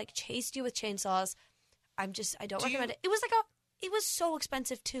actresses like chased you with chainsaws. I don't recommend it. It was it was so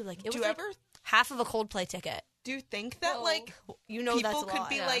expensive too. Like, it Do was you like ever half of a Coldplay ticket. do you think that Whoa. like You know people that's a could lot.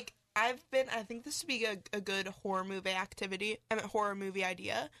 be Yeah. like I think this would be a good horror movie activity. Horror movie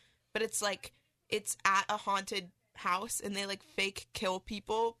idea, but it's like it's at a haunted house and they like fake kill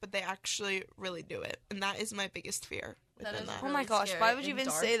people, but they actually really do it, and that is my biggest fear. within that. Oh my gosh, scary why would you and even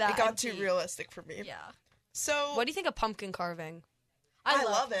dark. say that? It got too realistic for me. Yeah. So What do you think of pumpkin carving? I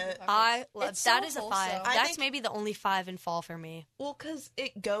love it. I love It's that so is a wholesome. 5. I That's think- maybe the only 5 in fall for me. Well, because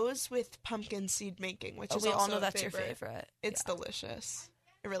it goes with pumpkin seed making, which is We also all know a that's favorite. your favorite. It's delicious.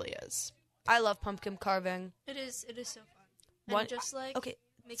 It really is. I love pumpkin carving. It is so fun. And One- just like Okay,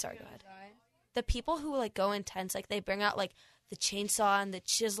 make sorry, your go own ahead. design. The people who like go intense, like they bring out like the chainsaw and the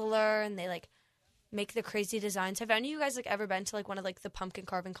chiseler, and they like make the crazy designs. Have any of you guys like ever been to like one of like the pumpkin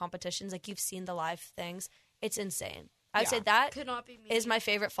carving competitions? Like you've seen the live things. It's insane. I would say that Could not be me. is my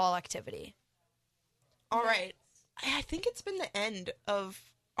favorite fall activity. All right. I think it's been the end of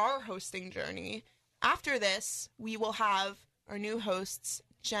our hosting journey. After this, we will have our new hosts,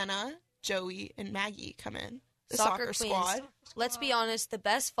 Jenna, Joey, and Maggie come in. The soccer queens. squad. Let's be honest, the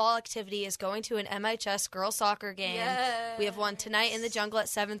best fall activity is going to an MHS girls soccer game. Yes. We have one tonight in the jungle at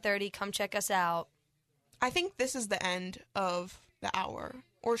 7:30. Come check us out. I think this is the end of the hour.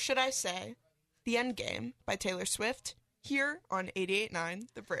 Or should I say, The End Game by Taylor Swift, here on 88.9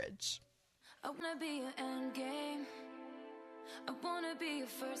 The Bridge. I wanna be your end game. I wanna be your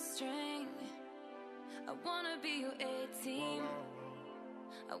first string. I wanna be your A-team.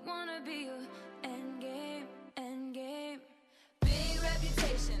 I wanna be your end game, end game. Big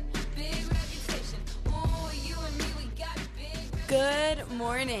reputation, big reputation. Oh, you and me, we got big. Good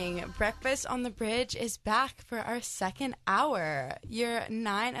morning. Breakfast on the Bridge is back for our second hour. Your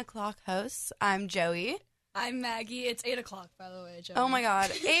 9 o'clock hosts. I'm Joey. I'm Maggie. It's 8 o'clock, by the way, Joey. Oh my God.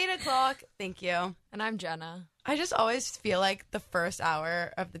 8 o'clock. Thank you. And I'm Jenna. I just always feel like the first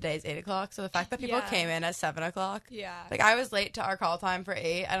hour of the day is 8 o'clock. So the fact that people Yeah. came in at 7 o'clock. Yeah. Like I was late to our call time for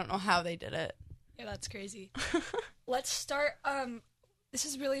 8. I don't know how they did it. Yeah, that's crazy. Let's start. This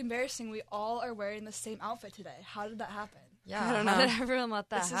is really embarrassing. We all are wearing the same outfit today. How did that happen? Yeah, I don't how know. did everyone let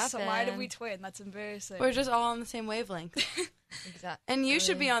that This happen? is why did we twin? That's embarrassing. We're just all on the same wavelength. Exactly. And you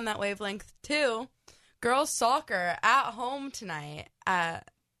should be on that wavelength too. Girls soccer at home tonight at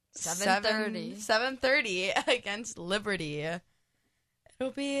 7:30. 7:30 against Liberty.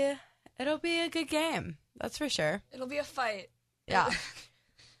 It'll be a good game. That's for sure. It'll be a fight. Yeah.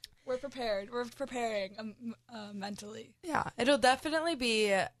 We're prepared. We're preparing mentally. Yeah. It'll definitely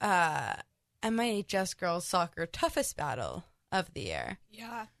be MIHS girls soccer toughest battle of the year.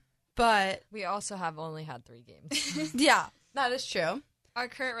 Yeah. But We also have only had 3 games. yeah, that is true. Our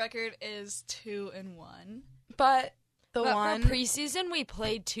current record is 2-1. But the But one for preseason, we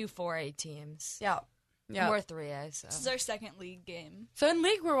played 2 4A teams. yeah. Yeah. More 3A, so. This is our second league game. So in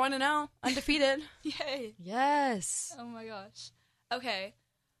league we're 1-0, undefeated. Yay. Yes. Oh my gosh. Okay.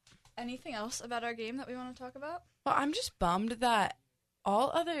 Anything else about our game that we want to talk about? Well, I'm just bummed that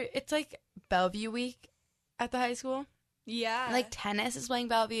it's like Bellevue week at the high school. Yeah. Like tennis is playing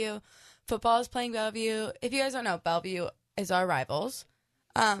Bellevue, football is playing Bellevue. If you guys don't know, Bellevue is our rivals.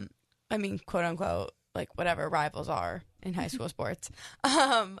 I mean, quote unquote, like whatever rivals are in high school sports.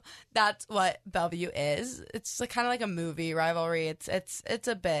 That's what Bellevue is. It's like, kind of like a movie rivalry. It's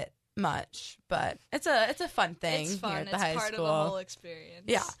a bit much, but it's a fun thing it's fun. here at the It's high part school. of the whole experience.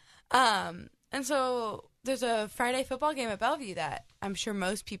 Yeah. And so there's a Friday football game at Bellevue that I'm sure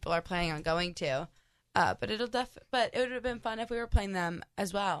most people are planning on going to. But it would have been fun if we were playing them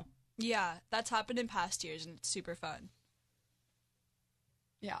as well. Yeah. That's happened in past years, and it's super fun.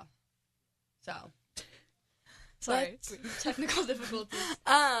 Yeah. So. Sorry. Technical difficulties.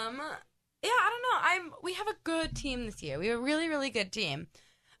 Yeah, I don't know. We have a good team this year. We have a really, really good team.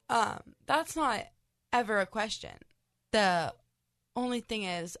 That's not ever a question. The only thing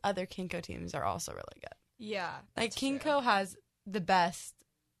is other Kinko teams are also really good. Yeah. Like that's true. Kinko has the best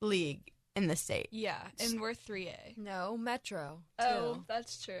league in the state. Yeah. And we're 3A. No, Metro. Oh, too.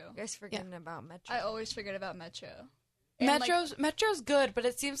 that's true. You guys forgetting about Metro. I always forget about Metro. And, Metro's good, but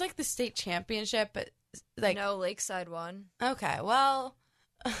it seems like the state championship, but like no, Lakeside won. okay, well,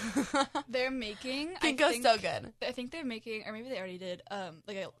 they're making. Kinko's so good. I think they're making, or maybe they already did,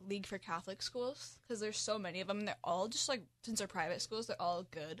 like a league for Catholic schools because there's so many of them. And they're all just like, since they're private schools, they're all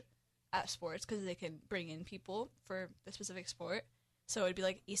good at sports because they can bring in people for the specific sport. So it'd be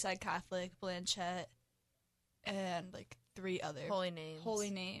like Eastside Catholic, Blanchette, and like 3 other Holy names. holy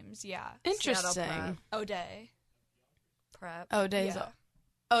names. Yeah, Interesting. O'Day. Prep. Oh, days. Yeah.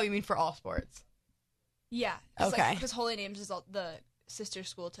 Oh, you mean for all sports? Yeah. Okay. Because Holy Names is the sister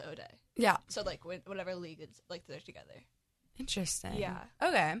school to O'Day. Yeah. So like whatever league is like they're together. Interesting. Yeah.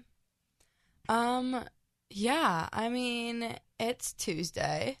 Okay. Yeah. I mean, it's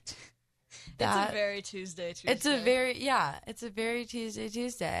Tuesday, That, it's a very Tuesday. it's a very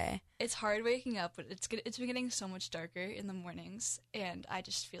Tuesday. It's hard waking up, but it's been getting so much darker in the mornings, and I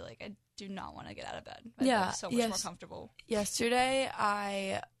just feel like I do not want to get out of bed. I feel so much more comfortable. Yesterday,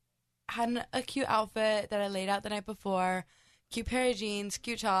 I had a cute outfit that I laid out the night before, cute pair of jeans,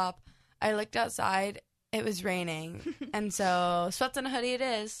 cute top. I looked outside, it was raining, and so sweats and a hoodie it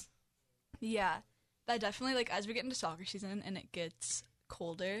is. Yeah, that definitely, like, as we get into soccer season and it gets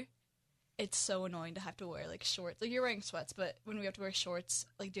colder, it's so annoying to have to wear, like, shorts. Like, you're wearing sweats, but when we have to wear shorts,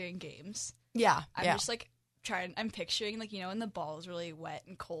 like, during games, I'm just, like, I'm picturing, like, you know, when the ball is really wet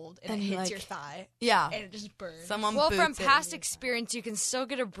and cold and it hits like, your thigh. Yeah. And it just burns. Well, from past experience, you can still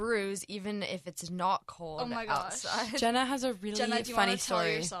get a bruise even if it's not cold. Oh my gosh. outside. Jenna has a really Jenna, do you funny want to tell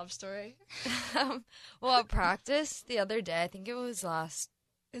story. your sob story? Well, at practice the other day, I think it was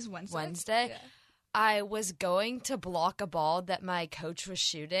Wednesday. Yeah. I was going to block a ball that my coach was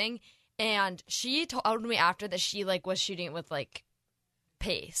shooting, and she told me after that she, like, was shooting it with, like,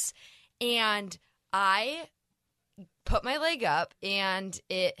 pace. And I put my leg up, and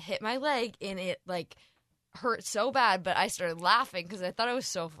it hit my leg, and it, like, hurt so bad, but I started laughing because I thought it was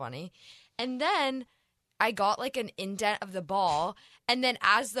so funny. And then I got, like, an indent of the ball, and then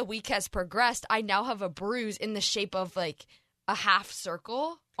as the week has progressed, I now have a bruise in the shape of, like, a half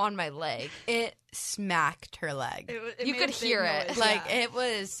circle on my leg. It smacked her leg. You could hear it. Like, it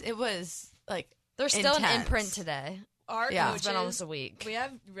was like, there's still intense. an imprint today. Our It's coaches, been almost a week. We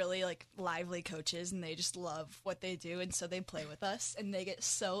have really, like, lively coaches, and they just love what they do, and so they play with us, and they get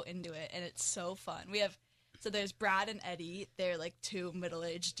so into it, and it's so fun. So there's Brad and Eddie. They're, like, two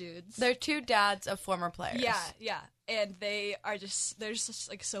middle-aged dudes. They're two dads of former players. Yeah. And they're just,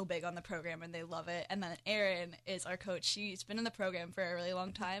 like, so big on the program, and they love it. And then Erin is our coach. She's been in the program for a really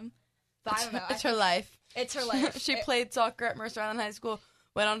long time. But I don't know. It's her life. It's her life. She played soccer at Mercer Island High School,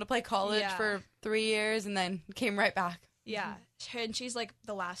 went on to play college for 3 years, and then came right back. Yeah, and she's like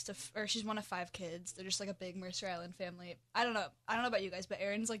she's one of 5 kids. They're just like a big Mercer Island family. I don't know about you guys, but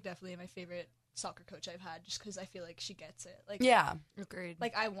Erin's like definitely my favorite soccer coach I've had, just because I feel like she gets it. Like, yeah, agreed.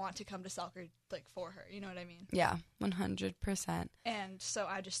 Like, I want to come to soccer, like, for her. You know what I mean? Yeah, 100%. And so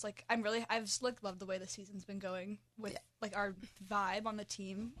I just, like, I've just, like, loved the way the season's been going with like our vibe on the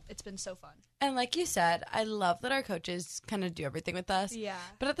team. It's been so fun. And like you said, I love that our coaches kind of do everything with us. Yeah.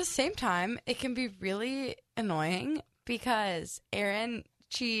 But at the same time, it can be really annoying because Erin,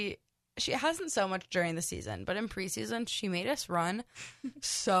 she hasn't so much during the season, but in preseason, she made us run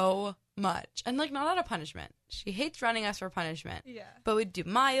so much. And, like, not out of punishment. She hates running us for punishment. Yeah. But we'd do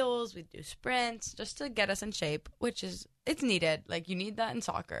miles, we'd do sprints just to get us in shape, which is, it's needed. Like, you need that in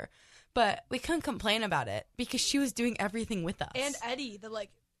soccer. But we couldn't complain about it because she was doing everything with us. And Eddie,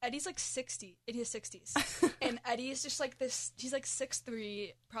 Eddie's like 60, in his 60s. And Eddie's just like this, he's like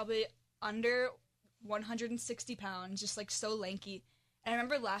 6'3", probably under 160 pounds, just like so lanky. And I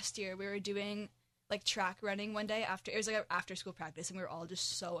remember last year we were doing like track running one day it was like an after school practice, and we were all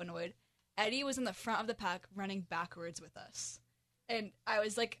just so annoyed. Eddie was in the front of the pack running backwards with us. And I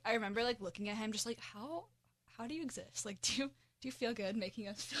remember like looking at him just like, how do you exist? Like, do you feel good making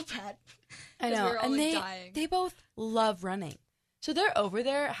us feel bad? I know. We were all, and like, dying. they both love running. So they're over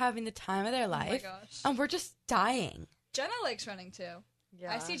there having the time of their life. Oh my gosh. And we're just dying. Jenna likes running too.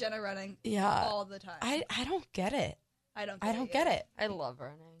 Yeah. I see Jenna running Yeah. all the time. I don't get it. I don't get it. I love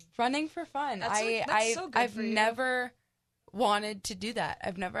running. Running for fun. That's so good I've for you. never wanted to do that.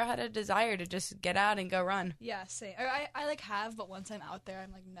 I've never had a desire to just get out and go run. Yeah, same. Or I like have, but once I'm out there,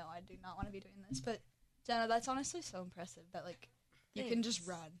 I'm like, no, I do not want to be doing this. But Jenna, that's honestly so impressive that like you can just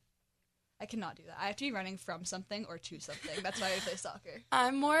run. I cannot do that. I have to be running from something or to something. That's why I play soccer.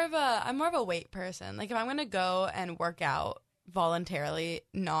 I'm more of a weight person. Like if I'm gonna go and work out voluntarily,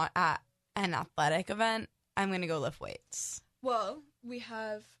 not at an athletic event, I'm gonna go lift weights. Well, we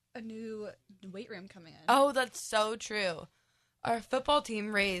have a new weight room coming in. Oh, that's so true. Our football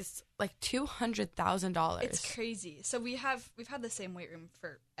team raised like $200,000. It's crazy. So we've had the same weight room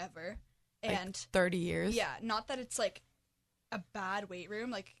forever, and like 30 years. Yeah, not that it's like a bad weight room.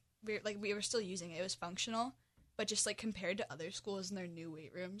 Like we were still using it. It was functional, but just like compared to other schools and their new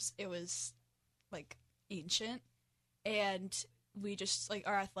weight rooms, it was like ancient. And we just like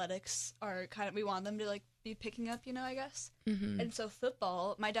our athletics are we want them to like be picking up, I guess. Mm-hmm. And so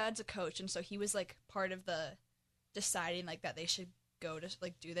football, my dad's a coach, and so he was like part of the deciding like that they should go to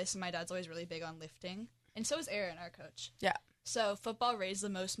like do this. And my dad's always really big on lifting, and so is Aaron, our coach. Yeah. So football raised the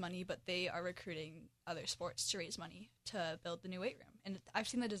most money, but they are recruiting other sports to raise money to build the new weight room. And I've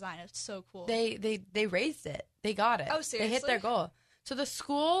seen the design; it's so cool. They raised it. They got it. Oh, seriously? They hit their goal. So the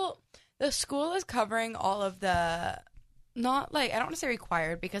school is covering all of the not like, I don't want to say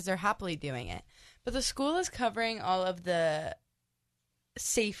required because they're happily doing it, but the school is covering all of the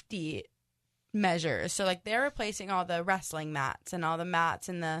safety measures. So like they're replacing all the wrestling mats and all the mats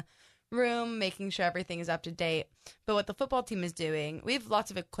in the room, making sure everything is up to date. But what the football team is doing, we have lots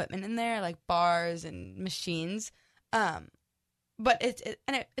of equipment in there, like bars and machines. But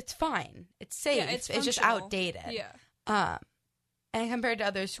it's fine. It's safe. Yeah, it's just functional. outdated. Yeah. And compared to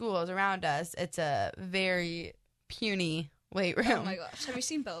other schools around us, it's a very puny weight room. Oh my gosh. Have you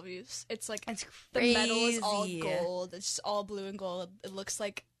seen Bellevue's? It's like It's the metal is all crazy. gold. It's all blue and gold. It looks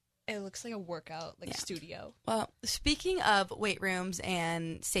like a workout, like a studio. Well, speaking of weight rooms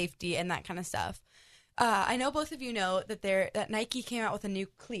and safety and that kind of stuff, I know both of you know that Nike came out with a new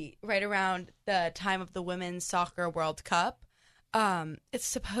cleat right around the time of the Women's Soccer World Cup. It's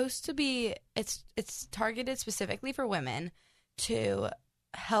supposed to be it's targeted specifically for women to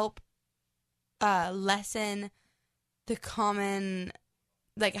help lessen the common,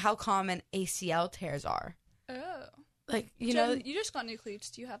 like how common ACL tears are. Oh. Like, you Jen, know, you just got new cleats.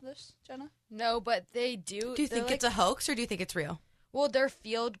 Do you have this, Jenna? No, but they do. do you think it's a hoax or do you think it's real? Well, they're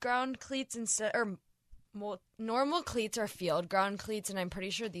field ground cleats instead, or normal cleats are field ground cleats, and I'm pretty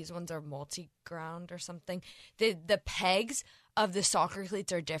sure these ones are multi-ground or something. The pegs of the soccer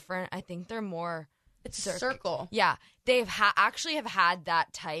cleats are different. I think they're more. It's a circle. Yeah, they've actually have had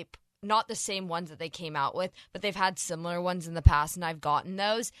that type. Not the same ones that they came out with, but they've had similar ones in the past, and I've gotten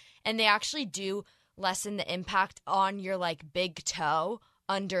those, and they actually do lessen the impact on your like big toe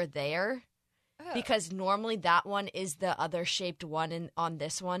under there. Because normally that one is the other shaped one, and on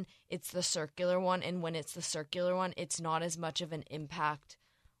this one it's the circular one, and when it's the circular one it's not as much of an impact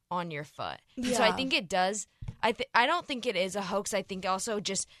on your foot. Yeah. So I think it does. I don't think it is a hoax. I think also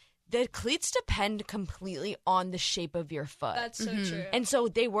just the cleats depend completely on the shape of your foot. That's so true. And so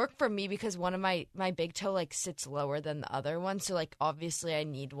they work for me because one of my big toe like sits lower than the other one, so like obviously I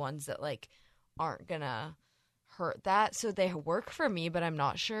need ones that like aren't gonna hurt that. So they work for me, but I'm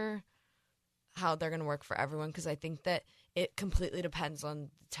not sure how they're gonna work for everyone because I think that it completely depends on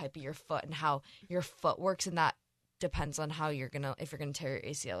the type of your foot and how your foot works, and that depends on how if you're gonna tear your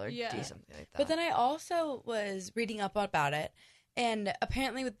ACL or do something like that. But then I also was reading up about it, and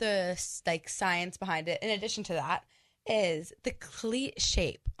apparently with the like science behind it, in addition to that, is the cleat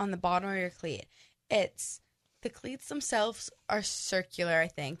shape on the bottom of your cleat. It's the cleats themselves are circular, I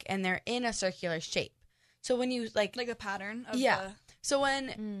think, and they're in a circular shape. So when you like a pattern of So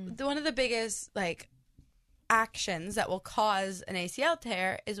when one of the biggest like actions that will cause an ACL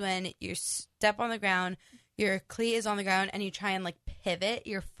tear is when you step on the ground, your cleat is on the ground, and you try and like pivot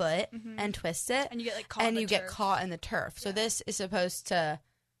your foot and twist it, and you get like caught and in you the get turf. caught in the turf. So this is supposed to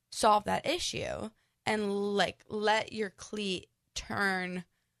solve that issue and like let your cleat turn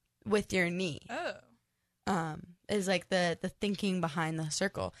with your knee. Is like the thinking behind the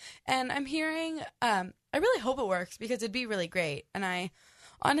circle. And I'm hearing I really hope it works because it'd be really great, and I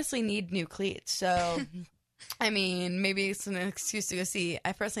honestly need new cleats. So I mean, maybe it's an excuse to go see.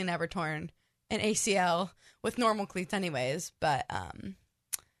 I've personally never torn an ACL with normal cleats anyways, but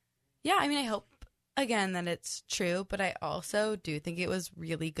yeah, I mean, I hope again that it's true, but I also do think it was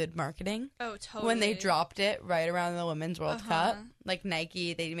really good marketing. Oh, totally. When they dropped it right around the Women's World Cup, like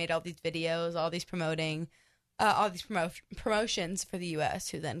Nike, they made all these videos, all these promoting, all these promotions for the U.S.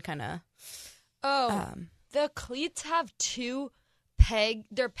 who then kind of. The cleats have two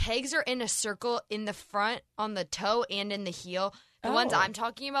their pegs are in a circle in the front on the toe and in the heel. The ones I'm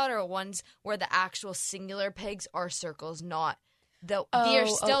talking about are ones where the actual singular pegs are circles, not they're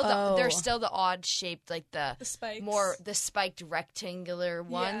still the odd shaped, like the spikes. the spiked rectangular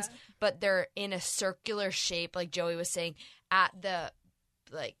ones, but they're in a circular shape, like Joey was saying, at the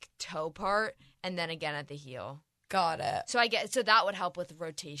like toe part and then again at the heel. Got it. So that would help with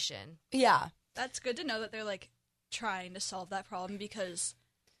rotation. Yeah. That's good to know that they're like trying to solve that problem, because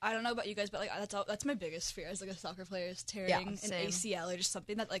I don't know about you guys, but like that's my biggest fear as like a soccer player, is tearing an ACL or just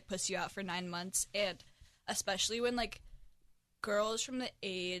something that like puts you out for 9 months, and especially when like girls from the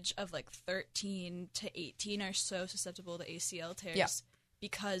age of like 13 to 18 are so susceptible to ACL tears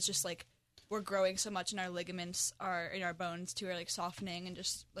because just like we're growing so much and our ligaments are in our bones too are like softening and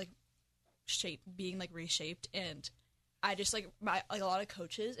just like being like reshaped. And I just like a lot of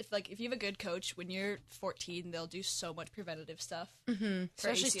coaches, if you have a good coach when you're 14, they'll do so much preventative stuff,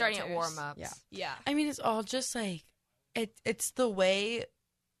 especially ACL starting tears. at warm-ups. Yeah. I mean, it's all just like it's the way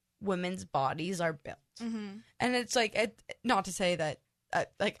women's bodies are built, and it's like not to say that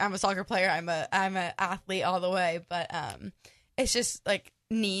like I'm a soccer player, I'm an athlete all the way, but it's just like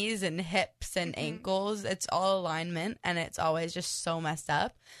knees and hips and ankles, it's all alignment, and it's always just so messed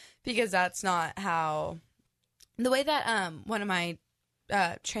up because that's not how the way that one of my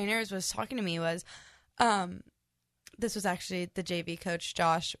trainers was talking to me was, this was actually the JV coach,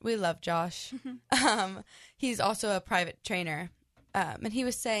 Josh. We love Josh. He's also a private trainer. And he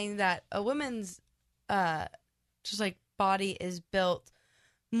was saying that a woman's just like body is built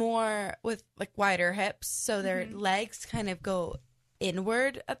more with like wider hips, so their legs kind of go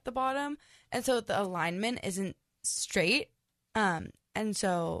inward at the bottom, and so the alignment isn't straight. And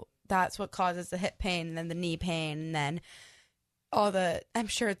so that's what causes the hip pain and then the knee pain and then I'm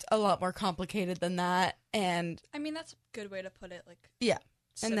sure it's a lot more complicated than that. And I mean, that's a good way to put it. Like, yeah.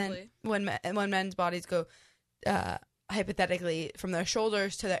 simply. And then when men's bodies go, hypothetically, from their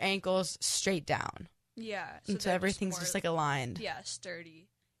shoulders to their ankles straight down. Yeah. And so everything's just like aligned. Yeah, sturdy.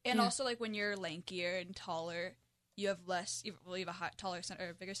 And also, like, when you're lankier and taller, you have less, you have a taller center,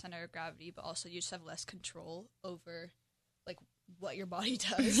 or bigger center of gravity, but also you just have less control over, like, what your body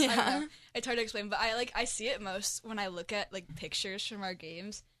does. Yeah. I don't know. It's hard to explain, but I see it most when I look at, like, pictures from our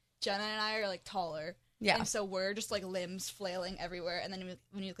games. Jenna and I are, like, taller. Yeah. And so we're just, like, limbs flailing everywhere. And then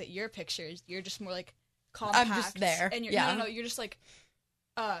when you look at your pictures, you're just more, like, compact. I'm just there. And you're, no, you're just, like,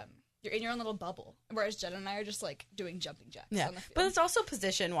 you're in your own little bubble. Whereas Jenna and I are just, like, doing jumping jacks on the field. But it's also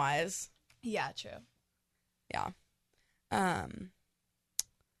position-wise. Yeah, true. Yeah. Yeah,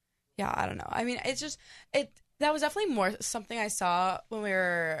 I don't know. I mean, it's just, that was definitely more something I saw when we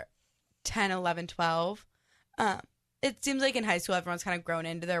were 10, 11, 12. It seems like in high school, everyone's kind of grown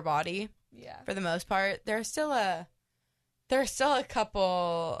into their body. Yeah. For the most part. There are still a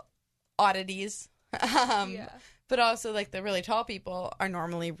couple oddities. Yeah. But also, like, the really tall people are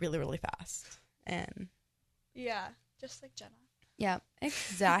normally really, really fast. And yeah, just like Jenna. Yeah,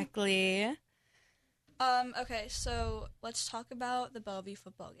 exactly. Okay, so let's talk about the Bellevue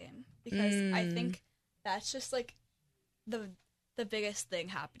football game, because I think that's just like the biggest thing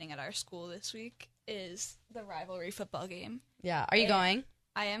happening at our school this week is the rivalry football game. Yeah, are you going?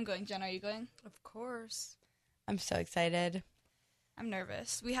 I am going. Jen, are you going? Of course. I'm so excited. I'm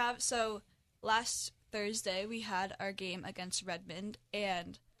nervous. Last Thursday we had our game against Redmond,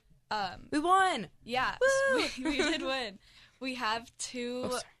 and we won. Yeah, we did win. We have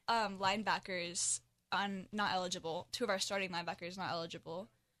two linebackers not eligible. Two of our starting linebackers not eligible.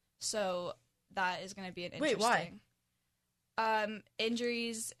 So that is going to be an interesting. Wait, why?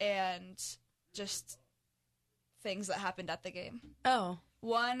 Injuries and just things that happened at the game. Oh.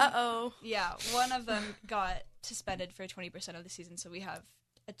 One of them got suspended for 20% of the season, so we have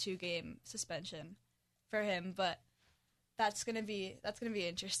a 2-game suspension for him, but that's going to be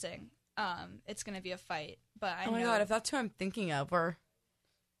interesting. It's going to be a fight, but I know. Oh my god, if that's who I'm thinking of, or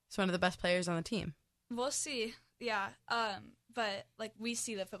it's one of the best players on the team. We'll see. Yeah. But like we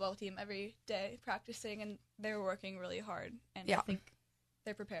see the football team every day practicing, and they're working really hard, and I think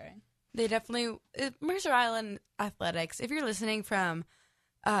they're preparing. They definitely Mercer Island athletics. If you're listening from,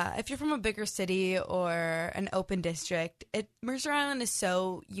 if you're from a bigger city or an open district, Mercer Island is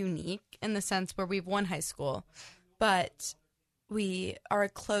so unique in the sense where we've one high school, but we are a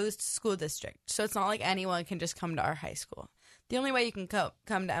closed school district, so it's not like anyone can just come to our high school. The only way you can come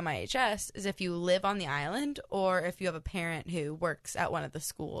to MIHS is if you live on the island or if you have a parent who works at one of the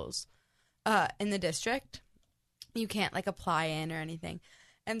schools in the district. You can't like apply in or anything.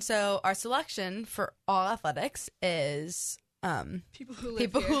 And so our selection for all athletics is people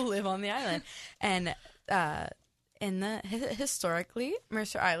who live on the island. And historically,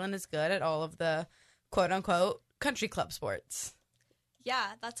 Mercer Island is good at all of the quote unquote country club sports. Yeah,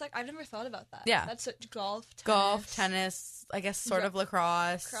 that's like, I've never thought about that. Yeah. That's golf, tennis, I guess sort of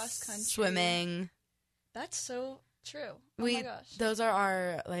lacrosse, cross country, swimming. That's so true. Oh my gosh. Those are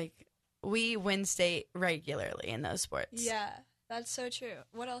our, like, we win state regularly in those sports. Yeah, that's so true.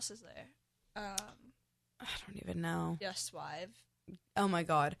 What else is there? I don't even know. Yeah, Swive. Oh my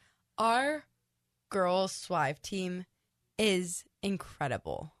god. Our girls Swive team is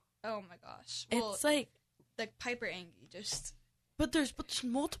incredible. Oh my gosh. Well, it's like Piper Angie just... But there's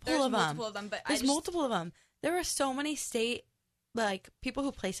multiple of them. But there's multiple of them. There are so many state, like, people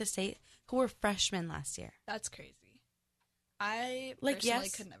who place a state who were freshmen last year. That's crazy. I personally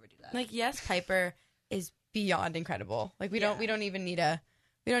could never do that. Like, yes, Piper is beyond incredible. Like, we don't even need to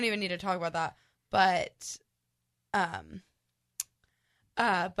talk about that. But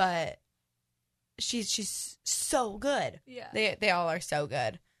she's so good. Yeah. They all are so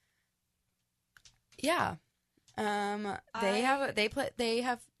good. Yeah. They have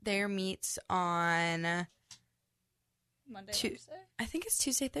their meets on Monday, Thursday? I think it's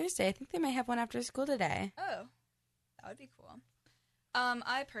Tuesday, Thursday. I think they might have one after school today. Oh, that would be cool.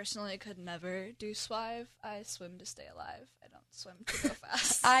 I personally could never do Swive. I swim to stay alive. I don't swim to go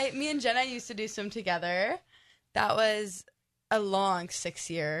fast. Me and Jenna used to do swim together. That was a long 6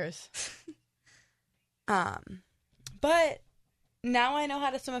 years. But now I know how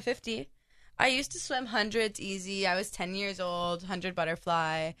to swim a 50. I used to swim hundreds easy. I was 10 years old, 100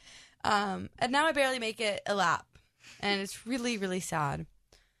 butterfly. And now I barely make it a lap. And it's really, really sad.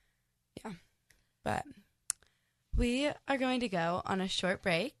 Yeah. But we are going to go on a short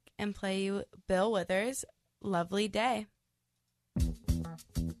break and play you Bill Withers' Lovely Day.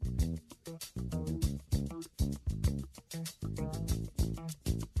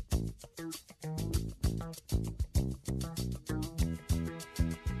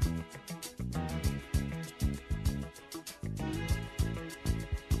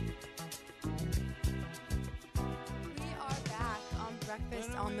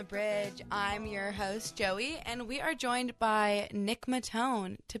 Breakfast on the Bridge. I'm your host, Joey, and we are joined by Nick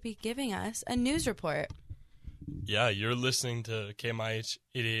Matone to be giving us a news report. Yeah, you're listening to KMIH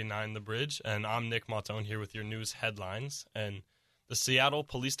 88.9 The Bridge, and I'm Nick Matone here with your news headlines. And the Seattle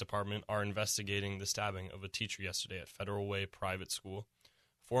Police Department are investigating the stabbing of a teacher yesterday at Federal Way Private School.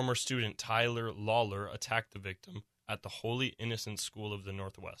 Former student Tyler Lawler attacked the victim at the Holy Innocents School of the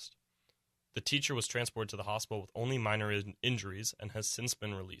Northwest. The teacher was transported to the hospital with only minor injuries and has since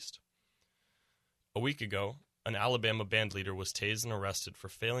been released. A week ago, an Alabama bandleader was tased and arrested for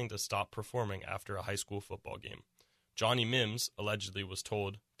failing to stop performing after a high school football game. Johnny Mims allegedly was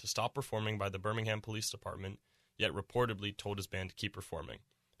told to stop performing by the Birmingham Police Department, yet reportedly told his band to keep performing.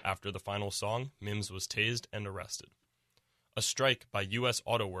 After the final song, Mims was tased and arrested. A strike by U.S.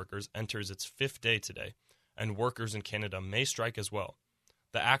 auto workers enters its 5th day today, and workers in Canada may strike as well.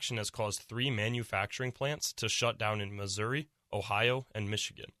 The action has caused 3 manufacturing plants to shut down in Missouri, Ohio, and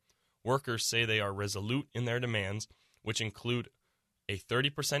Michigan. Workers say they are resolute in their demands, which include a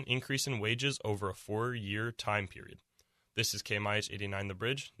 30% increase in wages over a 4-year time period. This is KMIH 89 The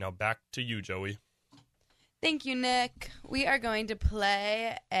Bridge. Now back to you, Joey. Thank you, Nick. We are going to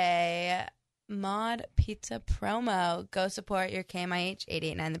play a Mod Pizza promo. Go support your KMIH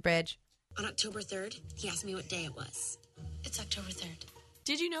 88.9 The Bridge. On October 3rd, he asked me what day it was. It's October 3rd.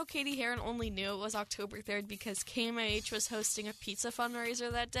 Did you know Katie Heron only knew it was October 3rd because KMIH was hosting a pizza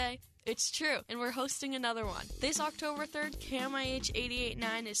fundraiser that day? It's true, and we're hosting another one. This October 3rd, KMIH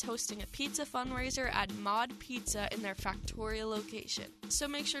 88.9 is hosting a pizza fundraiser at Mod Pizza in their Factoria location. So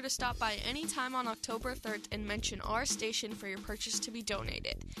make sure to stop by anytime on October 3rd and mention our station for your purchase to be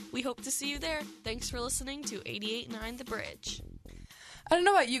donated. We hope to see you there. Thanks for listening to 88.9 The Bridge. I don't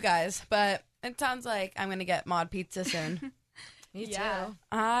know about you guys, but it sounds like I'm going to get Mod Pizza soon. Me too.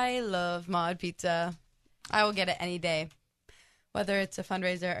 I love Mod Pizza. I will get it any day, whether it's a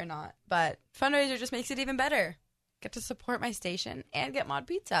fundraiser or not. But fundraiser just makes it even better. Get to support my station and get Mod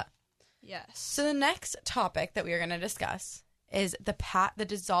Pizza. Yes. So the next topic that we are going to discuss is the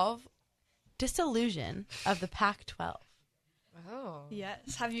dissolution of the Pac-12. Oh.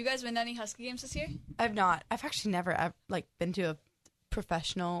 Yes. Have you guys been to any Husky games this year? I've not. I've actually never been to a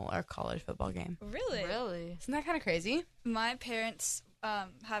professional or college football game. Really? Really? Isn't that kind of crazy? My parents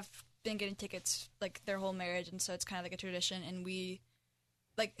have been getting tickets their whole marriage, and so it's kind of like a tradition. And we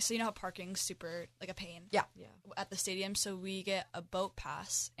so you know how parking's super a pain. Yeah. At the stadium, so we get a boat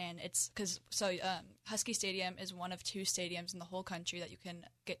pass, and it's because Husky Stadium is one of 2 stadiums in the whole country that you can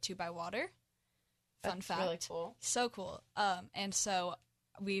get to by water. Fun That's fact. really cool. So cool. And so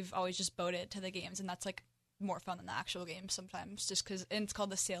we've always just boated to the games, and that's more fun than the actual game sometimes, just because it's called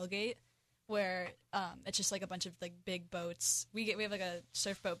the Sailgate, where it's just a bunch of big boats. We have a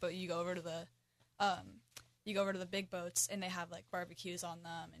surf boat, but you go over to the big boats, and they have barbecues on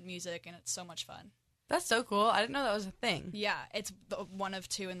them and music, and it's so much fun. That's so cool. I didn't know that was a thing. Yeah, it's one of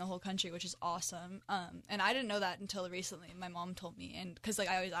 2 in the whole country, which is awesome. And I didn't know that until recently. My mom told me, and because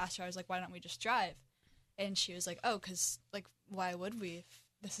I always asked her, I was like, why don't we just drive? And she was like, oh, because why would we? If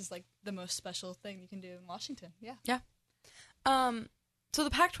this is the most special thing you can do in Washington. Yeah. Yeah. So the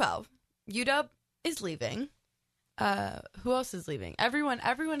Pac-12, UW is leaving. Who else is leaving? Everyone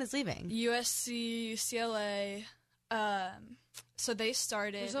is leaving. USC, UCLA. So they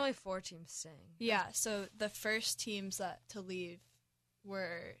started. There's only 4 teams staying. Yeah. So the first teams to leave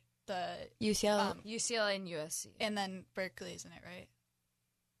were the UCLA and USC, and then Berkeley, isn't it right?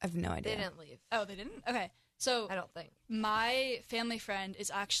 I have no idea. They didn't leave. Oh, they didn't? Okay. So I don't think. My family friend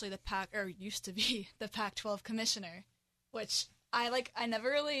is actually used to be the Pac-12 commissioner, which I never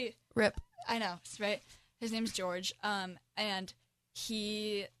really... Rip. I know, right? His name's George. And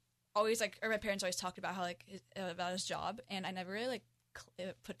he always, or my parents always talked about how, about his job, and I never really,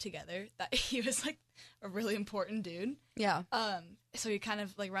 put together that he was, a really important dude. Yeah. So he kind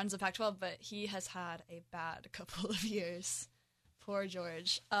of, runs the Pac-12, but he has had a bad couple of years. Poor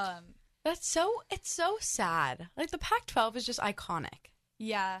George. It's so sad. Like, the Pac-12 is just iconic.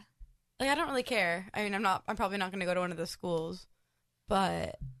 Yeah. Like, I don't really care. I mean, I'm probably not going to go to one of those schools,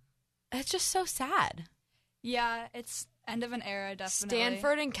 but it's just so sad. Yeah, it's end of an era, definitely.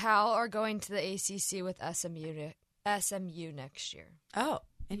 Stanford and Cal are going to the ACC with SMU next year. Oh,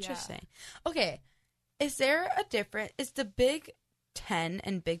 interesting. Okay, is there a difference? Is the Big 10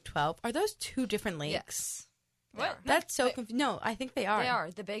 and Big 12, are those two different leagues? Yes. What? That's so confusing. No, I think they are. They are.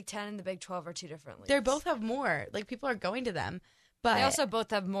 The Big 10 and the Big 12 are two different leagues. They both have more. Like, people are going to them. But they also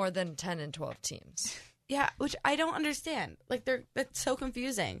both have more than 10 and 12 teams. Yeah, which I don't understand. Like, that's so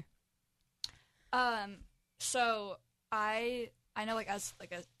confusing. So I know, like, as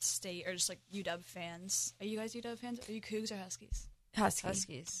like a state or just like UW fans. Are you guys UW fans? Are you Cougs or Huskies?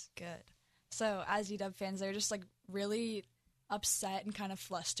 Huskies. Good. So as UW fans, they're just like really upset and kind of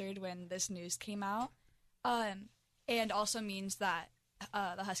flustered when this news came out. And also means that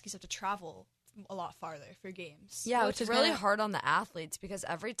the Huskies have to travel a lot farther for games. Yeah, which is really hard on the athletes because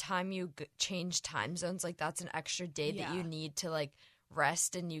every time you change time zones, like that's an extra day that you need to like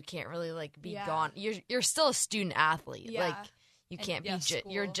rest, and you can't really like be gone. You're still a student athlete. Yeah. Like you can't be.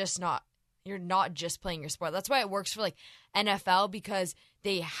 You're not just playing your sport. That's why it works for like NFL because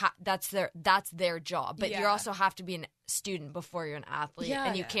that's their job. But you also have to be a student before you're an athlete,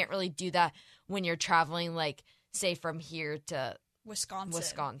 and you can't really do that when you're traveling. Like say from here to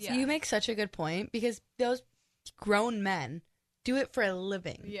Wisconsin. Yeah. You make such a good point because those grown men do it for a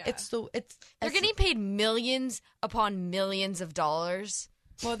living. Yeah. They're getting paid millions upon millions of dollars.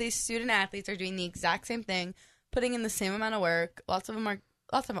 Well, these student athletes are doing the exact same thing, putting in the same amount of work. Lots of them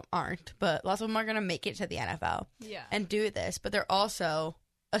aren't, but lots of them are going to make it to the NFL. Yeah. And do this, but they're also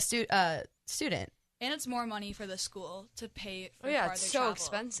a student. And it's more money for the school to pay for it's so travel.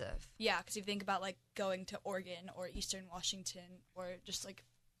 expensive. Yeah, because if you think about like going to Oregon or Eastern Washington or just like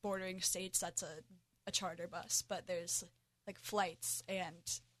bordering states, that's a charter bus. But there's like flights, and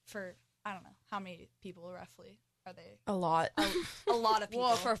for I don't know how many people roughly are they? A lot. A lot of people.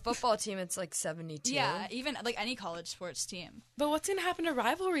 Well, for a football team, it's like 72. Yeah, even like any college sports team. But what's going to happen to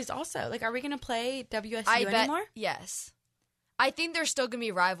rivalries also? Like, are we going to play WSU I bet, anymore? Yes. I think there's still going to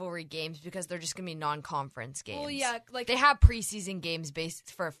be rivalry games because they're just going to be non-conference games. Well, yeah, like they have preseason games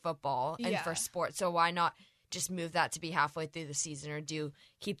based for football and Yeah. for sports, so why not just move that to be halfway through the season or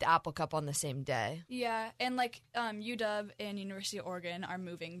keep the Apple Cup on the same day? Yeah, and like UW and University of Oregon are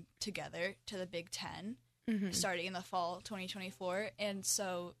moving together to the Big 10 starting in the fall 2024, and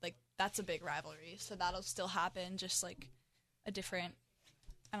so like that's a big rivalry. So that'll still happen, just like a different,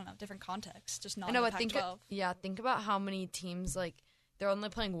 I don't know, different context, just not in the Pac-12. Think about how many teams like they're only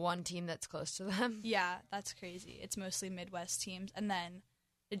playing one team that's close to them. Yeah, that's crazy. It's mostly Midwest teams, and then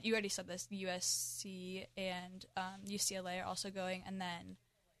you already said this: USC and UCLA are also going, and then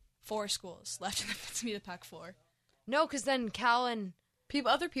 4 schools left to be the Pac-4. No, because then Cal and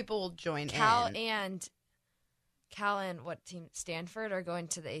other people will join. Cal and what team? Stanford are going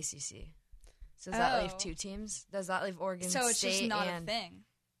to the ACC. So does that leave 2 teams? Does that leave Oregon State? So it's just not a thing.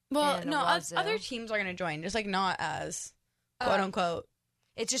 Well, no, other teams are going to join, just like not as quote unquote.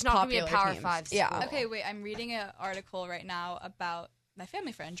 It's just not going to be a Power teams. 5 school. Yeah. Okay, wait. I'm reading an article right now about my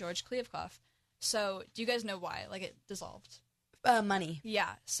family friend George Kliavkoff. So, do you guys know why? Like, it dissolved. Money. Yeah.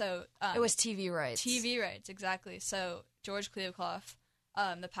 So it was TV rights. TV rights, exactly. So George Kliavkoff,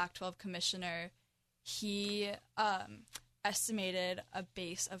 the Pac-12 commissioner, he estimated a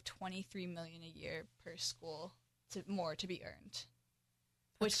base of $23 million a year per school to be earned.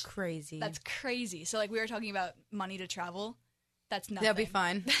 Which crazy. That's crazy. So, like, we were talking about money to travel. That's nothing. They'll be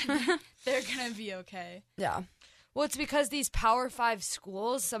fine. They're gonna be okay. Yeah. Well, it's because these Power 5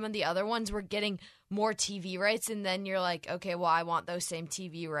 schools, some of the other ones were getting more TV rights, and then you're like, okay, well, I want those same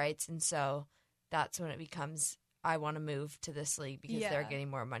TV rights, and so that's when it becomes, I want to move to this league because they're getting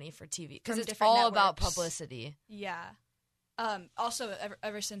more money for TV. Because it's all about publicity. Yeah. Also,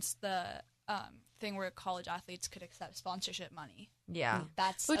 ever since the thing where college athletes could accept sponsorship money. Yeah.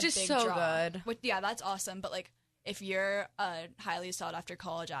 That's which a is big so draw. good. That's awesome. But, like, if you're a highly sought-after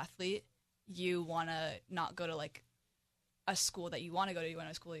college athlete, you want to not go to, like, a school that you want to go to. You want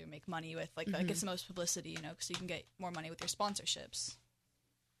a school you make money with. Like, that gets the most publicity, you know, because you can get more money with your sponsorships.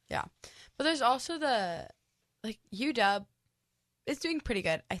 Yeah. But there's also UW is doing pretty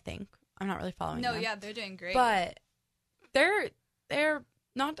good, I think. I'm not really following them. Yeah, they're doing great. But they're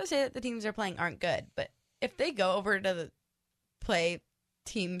not to say that the teams they're playing aren't good, but if they go over to play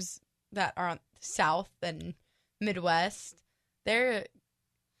teams that are on South and Midwest, they're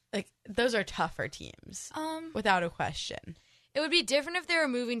like, those are tougher teams, without a question. It would be different if they were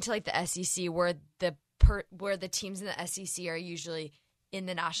moving to like the SEC, where the teams in the SEC are usually in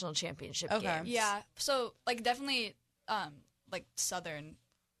the national championship Okay. games. Yeah. So like definitely like Southern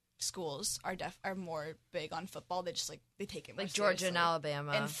schools are more big on football. They just they take it more Like Georgia and seriously.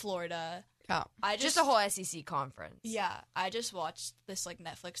 Alabama. And Florida. Yeah. I just a whole SEC conference. Yeah, I just watched this like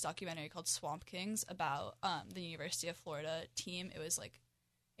Netflix documentary called Swamp Kings about the University of Florida team. It was like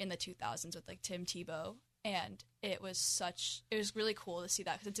in the 2000s with like Tim Tebow, and it was really cool to see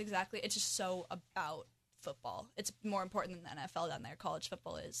that because it's just so about football. It's more important than the NFL down there. College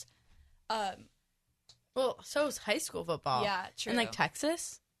football is. Well, so is high school football. Yeah, true. In like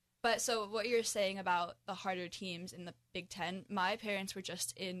Texas. But so what you're saying about the harder teams in the Big Ten, my parents were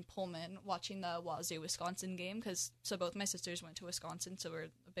just in Pullman watching the Wazoo-Wisconsin game so both my sisters went to Wisconsin, so we're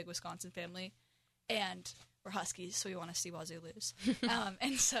a big Wisconsin family, and we're Huskies, so we want to see Wazoo lose.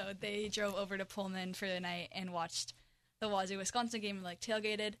 And so they drove over to Pullman for the night and watched the Wazoo-Wisconsin game and like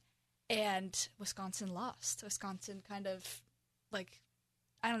tailgated, and Wisconsin lost. Wisconsin kind of like,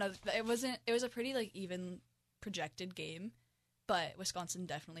 I don't know, it was a pretty like even projected game. But Wisconsin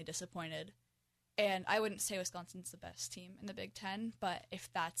definitely disappointed. And I wouldn't say Wisconsin's the best team in the Big Ten, but if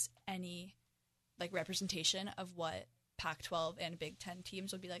that's any like representation of what Pac-12 and Big Ten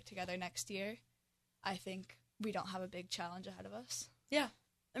teams will be like together next year, I think we don't have a big challenge ahead of us. Yeah.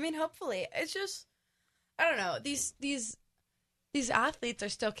 I mean, hopefully. It's just, I don't know, these athletes are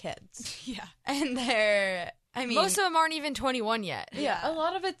still kids. Yeah. And most of them aren't even 21 yet. Yeah. A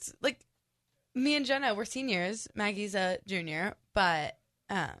lot of it's like, me and Jenna, we're seniors. Maggie's a junior, but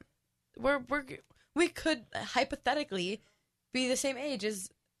we could hypothetically be the same age as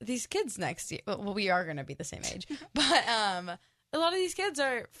these kids next year. Well, we are going to be the same age, but a lot of these kids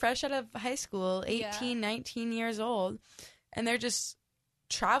are fresh out of high school, 18, 19 years old, and they're just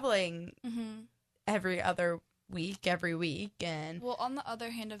traveling every week. And well, on the other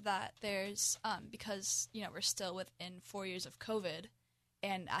hand of that, there's because we're still within 4 years of COVID.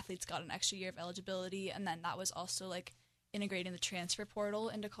 And athletes got an extra year of eligibility, and then that was also like integrating the transfer portal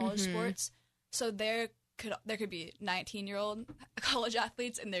into college sports. So there could be 19-year-old college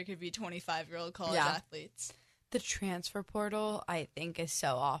athletes, and there could be 25-year-old college athletes. The transfer portal, I think, is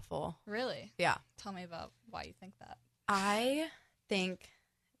so awful. Really? Yeah. Tell me about why you think that. I think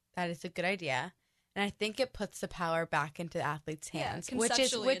that is a good idea, and I think it puts the power back into the athletes' hands, which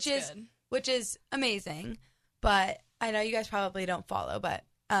is amazing. But I know you guys probably don't follow, but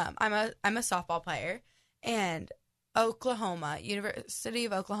I'm a softball player, and University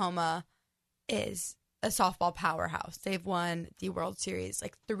of Oklahoma is a softball powerhouse. They've won the World Series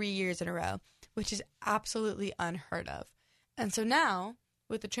like 3 years in a row, which is absolutely unheard of. And so now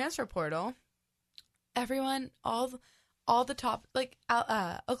with the transfer portal, everyone, all the top, like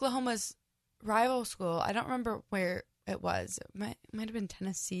Oklahoma's rival school, I don't remember where it was. It might have been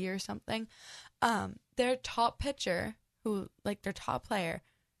Tennessee or something. Their top pitcher, their top player,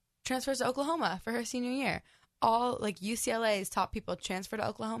 transfers to Oklahoma for her senior year. All like UCLA's top people transfer to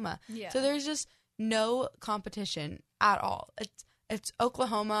Oklahoma. Yeah. So there's just no competition at all. It's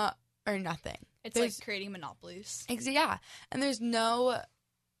Oklahoma or nothing. It's like creating monopolies. Yeah, and there's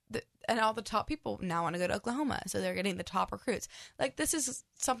and all the top people now want to go to Oklahoma, so they're getting the top recruits. Like this is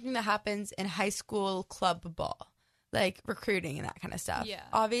something that happens in high school club ball, like recruiting and that kind of stuff. Yeah.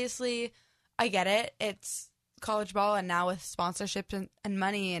 Obviously, I get it. It's college ball, and now with sponsorships and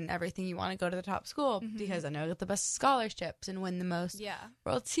money and everything, you want to go to the top school because I know you get the best scholarships and win the most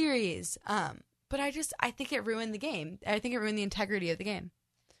World Series. But I think it ruined the game. I think it ruined the integrity of the game.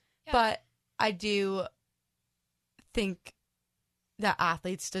 Yeah. But I do think that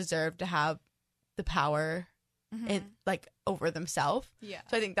athletes deserve to have the power over themselves. Yeah.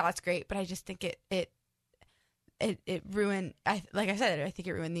 So I think that's great, but I just think it ruined. Like I said, I think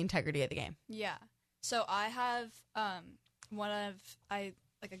it ruined the integrity of the game. Yeah. So I have a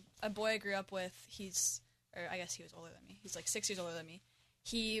boy I grew up with. I guess he was older than me. He's like 6 years older than me.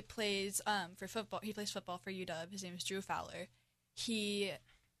 He plays for football. He plays football for UW. His name is Drew Fowler. He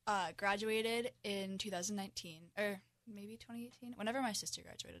graduated in 2019 or maybe 2018. Whenever my sister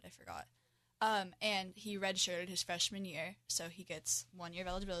graduated, I forgot. And he redshirted his freshman year, so he gets 1 year of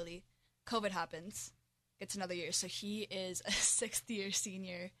eligibility. COVID happens, gets another year, so he is a 6th year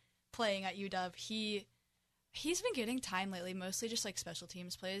senior playing at UW. He's been getting time lately, mostly just like special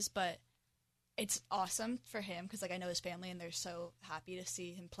teams plays, but it's awesome for him because like I know his family and they're so happy to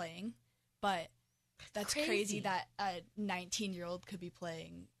see him playing. But that's crazy that a 19-year-old could be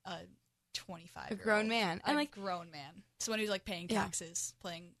playing a 25-year-old. A grown man. And like grown man. Someone who's like paying taxes,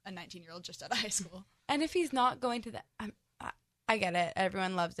 playing a 19-year-old just out of high school. And if he's not going to I get it.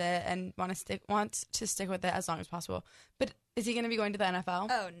 Everyone loves it and wants to stick with it as long as possible. But is he going to be going to the NFL?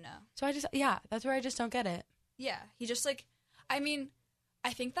 Oh, no. So that's where I just don't get it. Yeah. He just like, I mean,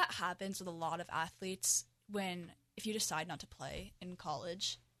 I think that happens with a lot of athletes if you decide not to play in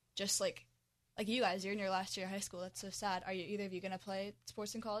college. Just like you guys, you're in your last year of high school. That's so sad. Are you either of you gonna play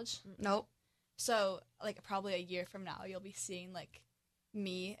sports in college? Nope. So like probably a year from now, you'll be seeing like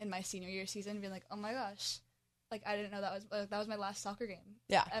me in my senior year season, being like, oh my gosh, like I didn't know that was my last soccer game.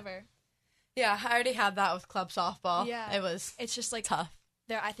 Yeah. Ever. Yeah, I already had that with club softball. Yeah. It's just like tough.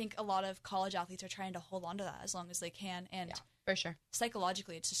 I think a lot of college athletes are trying to hold on to that as long as they can, and Yeah, for sure.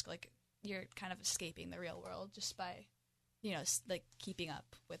 Psychologically, it's just like you're kind of escaping the real world just by, like keeping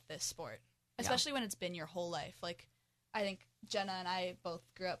up with this sport, especially when it's been your whole life. Like, I think Jenna and I both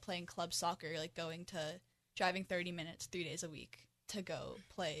grew up playing club soccer, like driving 30 minutes 3 days a week to go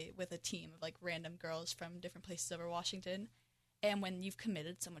play with a team of like random girls from different places over Washington. And when you've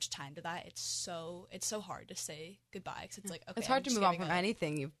committed so much time to that, it's so hard to say goodbye, because it's like, okay, it's hard to move on from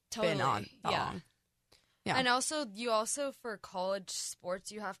anything you've been on. Yeah. And also, for college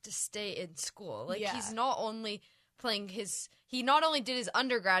sports, you have to stay in school. Like, he's not only he not only did his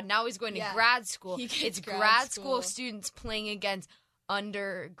undergrad, now he's going to grad school. It's grad school students playing against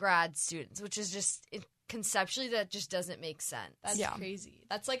undergrad students, which is just, conceptually, that just doesn't make sense. That's crazy.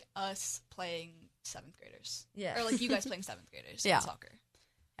 That's like us playing 7th graders. Yeah. Or like you guys playing 7th graders in soccer.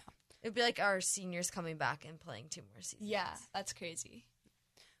 Yeah. It'd be like our seniors coming back and playing 2 more seasons. Yeah, that's crazy.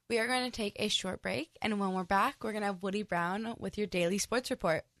 We are going to take a short break, and when we're back, we're going to have Woody Brown with your daily sports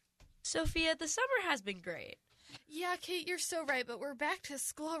report. Sophia, the summer has been great. Yeah, Kate, you're so right, but we're back to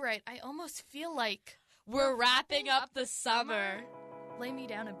school, right? I almost feel like we're wrapping up the summer. Lay me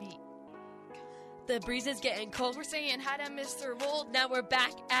down a beat. The breeze is getting cold. We're saying hi to Mr. Wold. Now we're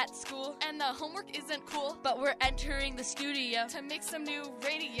back at school. And the homework isn't cool. But we're entering the studio to make some new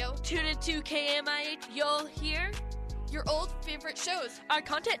radio. Tune into KMIH. You'll hear your old favorite shows. Our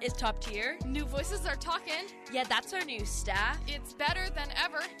content is top tier. New voices are talking. Yeah, that's our new staff. It's better than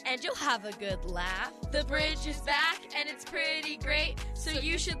ever. And you'll have a good laugh. The bridge is back and it's pretty great. So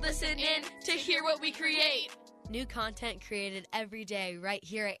you should listen in to hear what we create. New content created every day right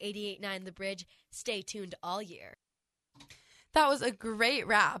here at 88.9 The Bridge. Stay tuned all year. That was a great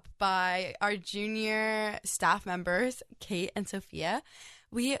rap by our junior staff members, Kate and Sophia.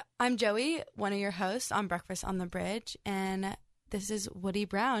 I'm Joey, one of your hosts on Breakfast on the Bridge, and this is Woody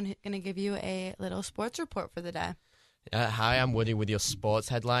Brown going to give you a little sports report for the day. Hi, I'm Woody with your sports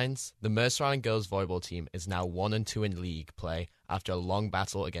headlines. The Mercer Island girls volleyball team is now 1-2 in league play after a long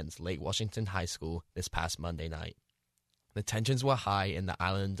battle against Lake Washington High School this past Monday night. The tensions were high in the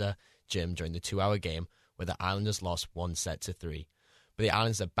Islander gym during the 2-hour game, where the Islanders lost 1-3. But the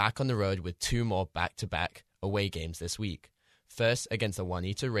Islanders are back on the road with 2 more back-to-back away games this week. First against the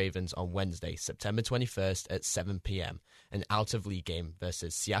Juanita Ravens on Wednesday, September 21st at 7 p.m., an out-of-league game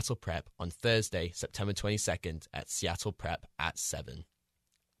versus Seattle Prep on Thursday, September 22nd at Seattle Prep at 7.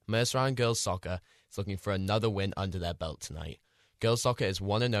 Mercer Island girls soccer is looking for another win under their belt tonight. Girls soccer is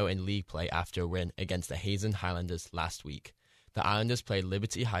 1-0 in league play after a win against the Hazen Highlanders last week. The Islanders play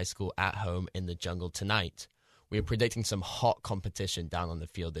Liberty High School at home in the Jungle tonight. We are predicting some hot competition down on the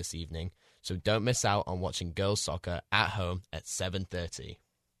field this evening, so don't miss out on watching girls soccer at home at 7:30.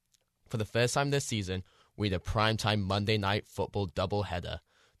 For the first time this season, we had a primetime Monday night football doubleheader.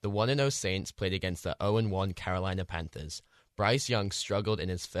 The 1-0 Saints played against the 0-1 Carolina Panthers. Bryce Young struggled in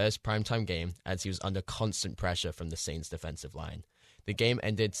his first primetime game as he was under constant pressure from the Saints defensive line. The game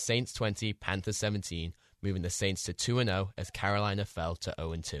ended Saints 20, Panthers 17, moving the Saints to 2-0 as Carolina fell to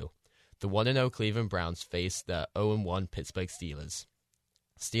 0-2. The 1-0 Cleveland Browns faced the 0-1 Pittsburgh Steelers.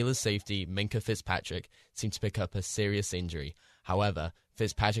 Steelers safety Minka Fitzpatrick seemed to pick up a serious injury. However,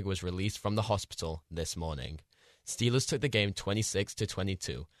 Fitzpatrick was released from the hospital this morning. Steelers took the game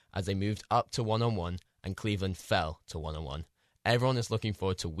 26-22 as they moved up to 1-1 and Cleveland fell to 1-1. Everyone is looking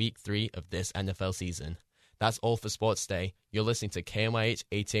forward to Week 3 of this NFL season. That's all for Sports Day. You're listening to KMIH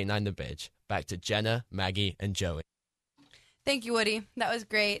 88.9 The Bridge. Back to Jenna, Maggie, and Joey. Thank you, Woody. That was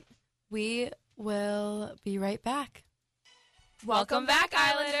great. We will be right back. Welcome back,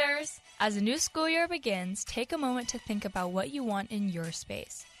 Islanders! As the new school year begins, take a moment to think about what you want in your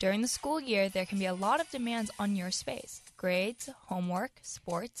space. During the school year, there can be a lot of demands on your space. Grades, homework,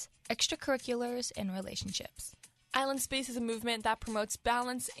 sports, extracurriculars, and relationships. Island Space is a movement that promotes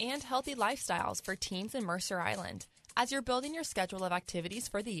balance and healthy lifestyles for teens in Mercer Island. As you're building your schedule of activities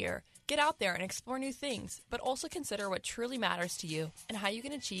for the year, get out there and explore new things, but also consider what truly matters to you and how you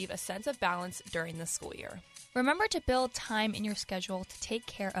can achieve a sense of balance during the school year. Remember to build time in your schedule to take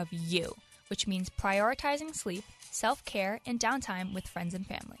care of you, which means prioritizing sleep, self-care, and downtime with friends and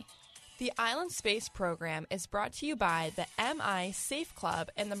family. The Island Space Program is brought to you by the MI Safe Club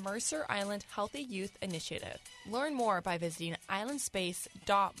and the Mercer Island Healthy Youth Initiative. Learn more by visiting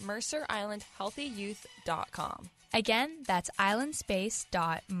islandspace.mercerislandhealthyyouth.com. Again, that's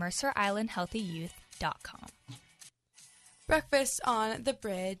islandspace.mercerislandhealthyyouth.com. Breakfast on the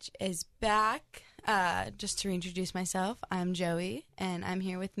Bridge is back. Just to reintroduce myself, I'm Joey, and I'm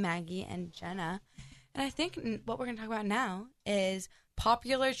here with Maggie and Jenna. And I think what we're going to talk about now is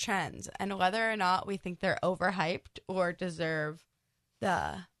popular trends and whether or not we think they're overhyped or deserve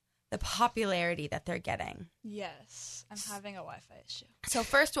the popularity that they're getting. Yes, I'm having a Wi-Fi issue. So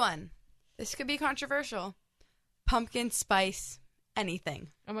first one, this could be controversial. Pumpkin spice anything.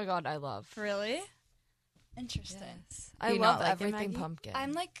 Oh my god, I love. Really? Interesting. Yes. I love everything pumpkin.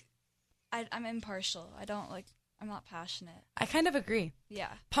 I'm I'm impartial. I'm not passionate. I kind of agree.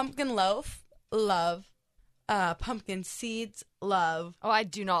 Yeah. Pumpkin loaf, love. Pumpkin seeds, love. Oh, I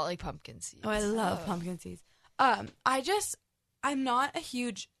do not like pumpkin seeds. Oh, I love pumpkin seeds. I'm not a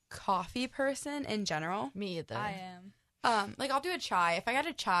huge coffee person in general. Me either. I am. I'll do a chai. If I get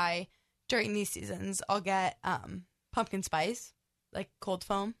a chai during these seasons, I'll get pumpkin spice, like cold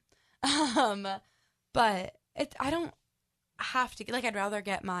foam. But I don't have to I'd rather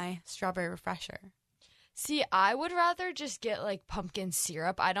get my strawberry refresher. See, I would rather just get like pumpkin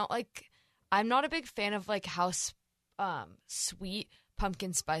syrup. I'm not a big fan of like how sweet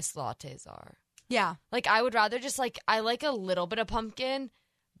pumpkin spice lattes are. Yeah. Like I would rather just I like a little bit of pumpkin,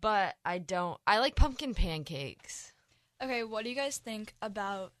 but I like pumpkin pancakes. Okay, what do you guys think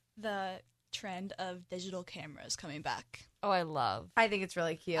about the trend of digital cameras coming back? Oh, I think it's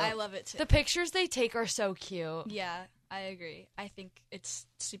really cute. I love it too. The pictures they take are so cute. Yeah, I agree. I think it's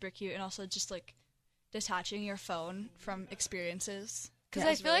super cute, and also just like detaching your phone from experiences. Because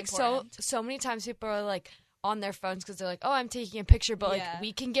I feel like so many times people are like on their phones because they're like, oh, I'm taking a picture, but like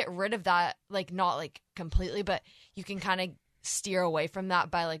we can get rid of that, like not like completely, but you can kind of steer away from that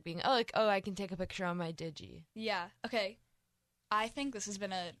by like being oh I can take a picture on my Digi. Yeah. Okay. I think this has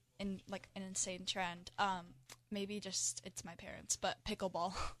been an insane trend. Maybe just it's my parents, but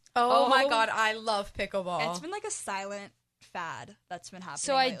pickleball. Oh my god, I love pickleball. It's been like a silent fad that's been happening.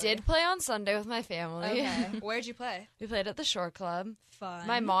 So I did play on Sunday with my family. Okay. Where'd you play? We played at the Shore Club. Fun.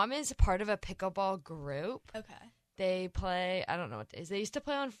 My mom is part of a pickleball group. Okay. They play, I don't know what days. They used to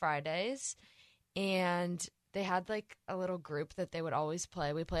play on Fridays, and they had like a little group that they would always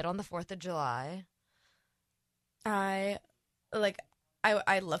play. We played on the 4th of July. I love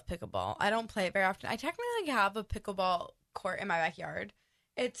pickleball. I don't play it very often. I technically have a pickleball court in my backyard.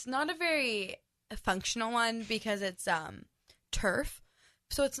 It's not a very functional one because it's turf.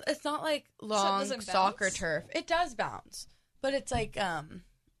 So it's not like long soccer turf. It does bounce, but it's like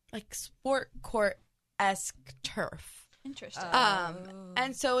sport court-esque turf. Interesting.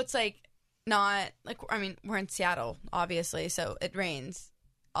 And so it's like not like, I mean, we're in Seattle obviously, so it rains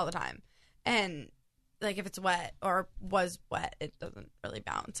all the time. And like if it's wet or was wet, it doesn't really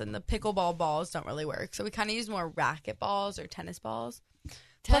bounce, and the pickleball balls don't really work. So we kind of use more racket balls or tennis balls.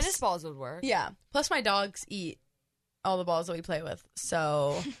 Tennis balls would work. Yeah. Plus my dogs eat all the balls that we play with,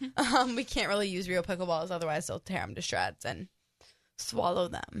 so we can't really use real pickleballs. Otherwise, they'll tear them to shreds and swallow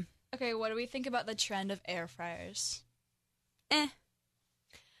them. Okay, what do we think about the trend of air fryers?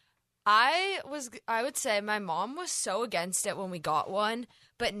 I would say my mom was so against it when we got one,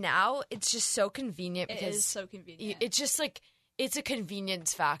 but now it's just so convenient because it is so convenient. It's just like it's a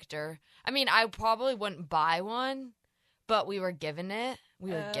convenience factor. I mean, I probably wouldn't buy one, but we were given it.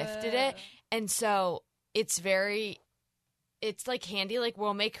 We were gifted it, and so it's like handy. Like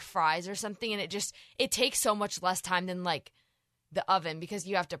we'll make fries or something, and it takes so much less time than like the oven because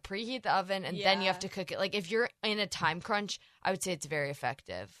you have to preheat the oven and then you have to cook it. Like if you're in a time crunch, I would say it's very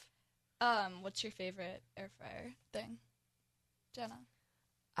effective. What's your favorite air fryer thing, Jenna?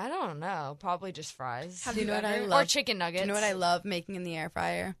 I don't know. Probably just fries. Do you know what I love? Or chicken nuggets. Do you know what I love making in the air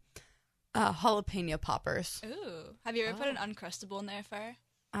fryer? Jalapeno poppers. Ooh. Have you ever put an Uncrustable in the air fryer?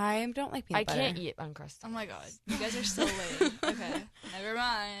 I don't like peanut butter. I can't eat Uncrustable. Oh my god. You guys are so lame. Okay. Never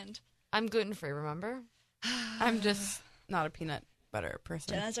mind. I'm gluten-free, remember? I'm just not a peanut butter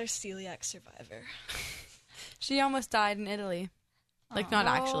person. Jenna's our celiac survivor. She almost died in Italy. Like, not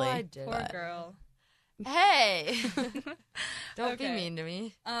actually. I did. Poor girl. Hey! Don't be mean to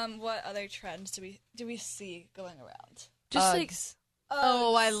me. What other trends do we see going around? Just Uggs.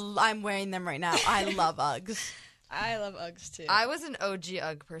 I'm wearing them right now. I love Uggs. I love Uggs too. I was an OG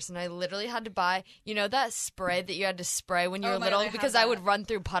Ugg person. I literally had to buy, that spray that you had to spray when you were little because I would run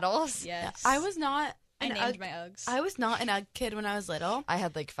through puddles. Yes. I was not. I named my Uggs. I was not an Ugg kid when I was little. I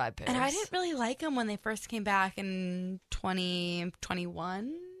had like 5 pairs. And I didn't really like them when they first came back in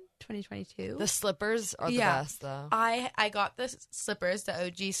 2021. 2022. The slippers are the best, though. I got the slippers, the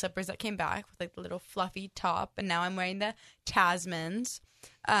OG slippers that came back with like the little fluffy top, and now I'm wearing the Tasmans.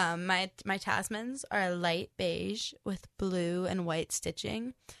 My Tasmans are light beige with blue and white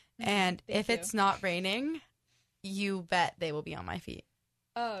stitching, and if it's not raining, you bet they will be on my feet.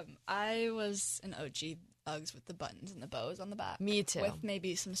 I was an OG Uggs with the buttons and the bows on the back. Me too. With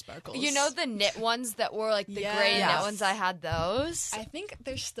maybe some sparkles. You know the knit ones that were like the gray knit ones? I had those. I think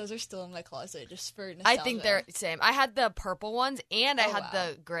those are still in my closet just for nostalgia. I think they're the same. I had the purple ones and I had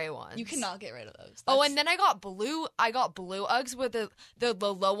the gray ones. You cannot get rid of those. And then I got blue Uggs with the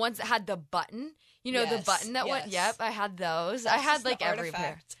low ones that had the button. You know, the button that went, yep, I had those. I had like every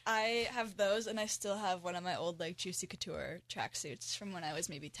pair. I have those, and I still have one of my old like Juicy Couture tracksuits from when I was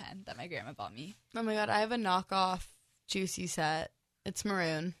maybe 10 that my grandma bought me. Oh my god, I have a knockoff Juicy set. It's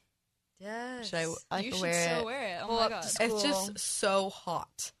maroon. Yes. Should I you should wear it? still wear it. Oh my god. It's just so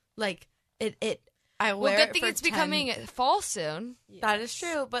hot. Like I wear well, good it thing for it's becoming fall soon. Yes. That is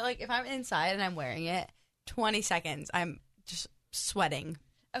true. But like if I'm inside and I'm wearing it, 20 seconds, I'm just sweating.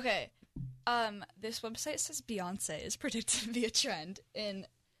 Okay. This website says Beyonce is predicted to be a trend in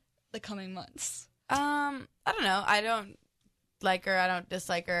the coming months. I don't know. I don't like her. I don't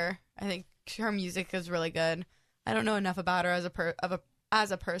dislike her. I think her music is really good. I don't know enough about her as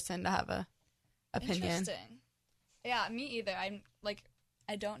a person to have a opinion. Interesting. Yeah, me either. I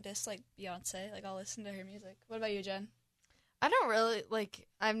don't dislike Beyonce. Like I'll listen to her music. What about you, Jen? I don't really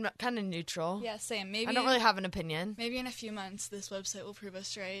I'm kind of neutral. Yeah, same. Maybe I don't really have an opinion. Maybe in a few months this website will prove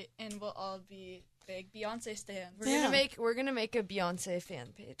us right, and we'll all be big Beyonce stans. We're gonna make a Beyonce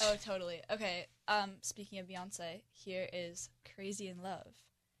fan page. Oh, totally. Okay. Speaking of Beyonce, here is "Crazy in Love"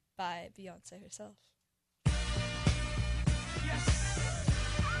 by Beyonce herself. Yes.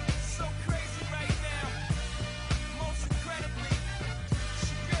 So crazy right now. Most incredibly. It's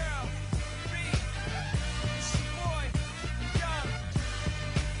your girl, B. It's your boy, Young.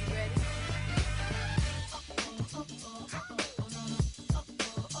 You ready?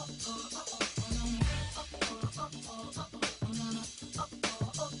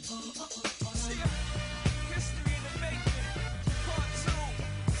 See ya. History in the making. Part 2.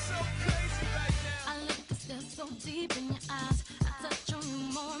 So crazy right now. I look to stare so deep in your eyes. I touch on you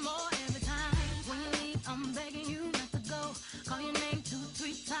more and more every time. When you leave, I'm begging you not to go. Call your name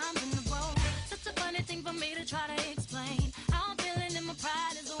 2-3 times in a row. Such a funny thing for me to try to explain. How I'm feeling and my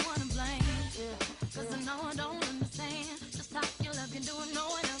pride is the one to blame. Yeah. Cause I know I don't understand just how your love can do it, no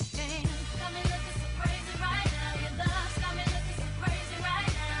one else can. Got me looking so crazy right now. Your love got me looking so crazy right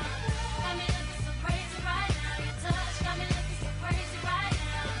now. Got me looking so crazy right now. Your touch got me looking so crazy right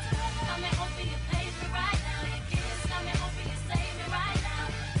now. Got me hoping you page me right now. Your kiss got me hoping you save me right now.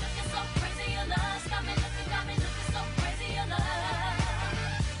 Looking so crazy, your love got me looking so crazy, your love.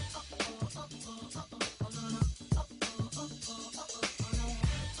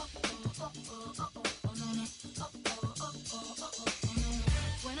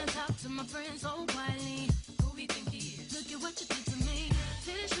 When I talk to my friends so quietly, who we think he is? Look at what you did to me.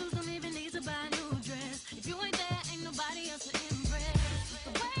 Fitted shoes don't even need to buy a new dress. If you ain't there, ain't nobody else to impress. It's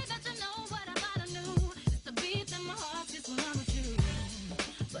the way that you know what I thought I knew. It's the beat that my heart gets when I'm with you.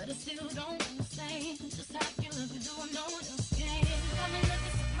 But I still don't understand just how you look and do what no one else can. Got me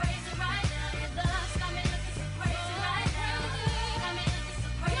looking so crazy right now. Your love got me looking so crazy right now. Got me looking so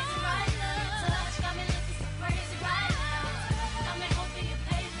crazy right now. Your touch got me looking so crazy right now. Got me hoping you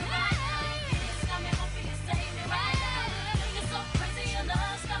page me right now. Your kiss got me hoping you save me right now. Looking so crazy, your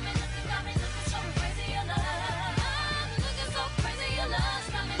love got me looking so crazy, your love. Looking so crazy, your love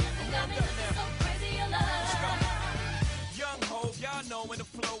got me looking so crazy, your love. Young Hov, y'all know when the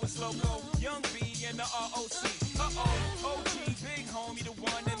flow is loco. Young B and the ROC. OG, big homie, the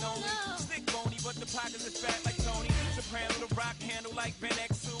one and only. Stick bony, but the pockets are fat like Tony. Soprano, the rock handle like Ben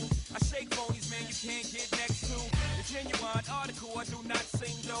X2. I shake phonies, man, you can't get next to. The genuine article, I do not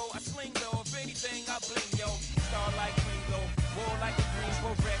sing though. I sling though, if anything, I bling yo. Star like Ringo, war like a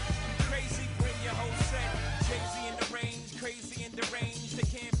Greensboro wreck. Crazy, bring your whole set. Jay-Z in the range, crazy in the range. They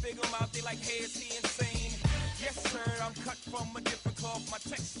can't figure him out, they like, hey, is he insane? Yes, sir, I'm cut from a different cloth. My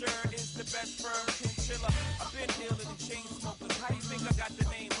texture is the best firm chinchilla. I've been dealing in chain smokers. How you think I got the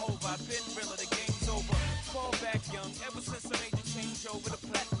name over? I've been realer, the game's over. Fall back young, ever since I made the change over to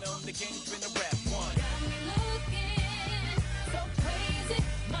platinum, the game's been a rap one. Got me looking so crazy,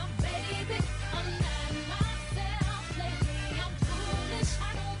 my baby. I'm not myself lately. I'm foolish.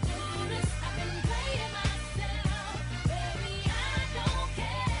 I don't do this. I've been playing myself, baby. I don't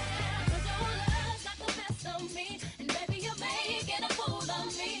care. 'Cause your love's got the best of me, and baby you're making a fool of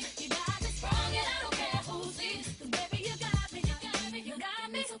me. You got me sprung, and I don't care who sees. 'Cause baby you got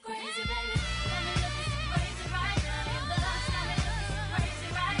me so crazy.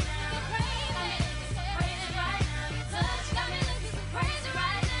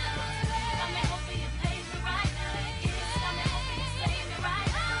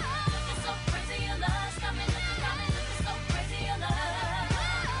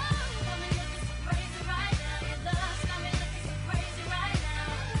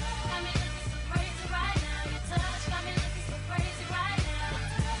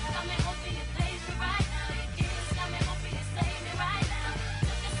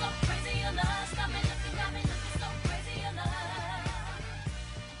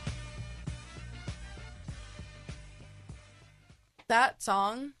 that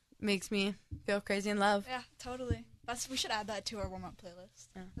song makes me feel crazy in love. Yeah, totally. We should add that to our warm-up playlist.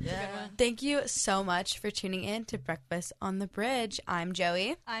 That's a good one. Thank you so much for tuning in to Breakfast on the Bridge. I'm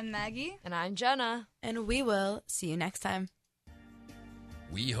Joey. I'm Maggie. And I'm Jenna. And we will see you next time.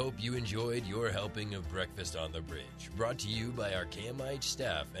 We hope you enjoyed your helping of Breakfast on the Bridge, brought to you by our KMIH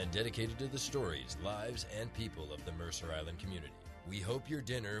staff and dedicated to the stories, lives, and people of the Mercer Island community. We hope your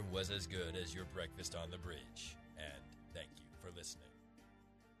dinner was as good as your breakfast on the bridge, and thank you for listening.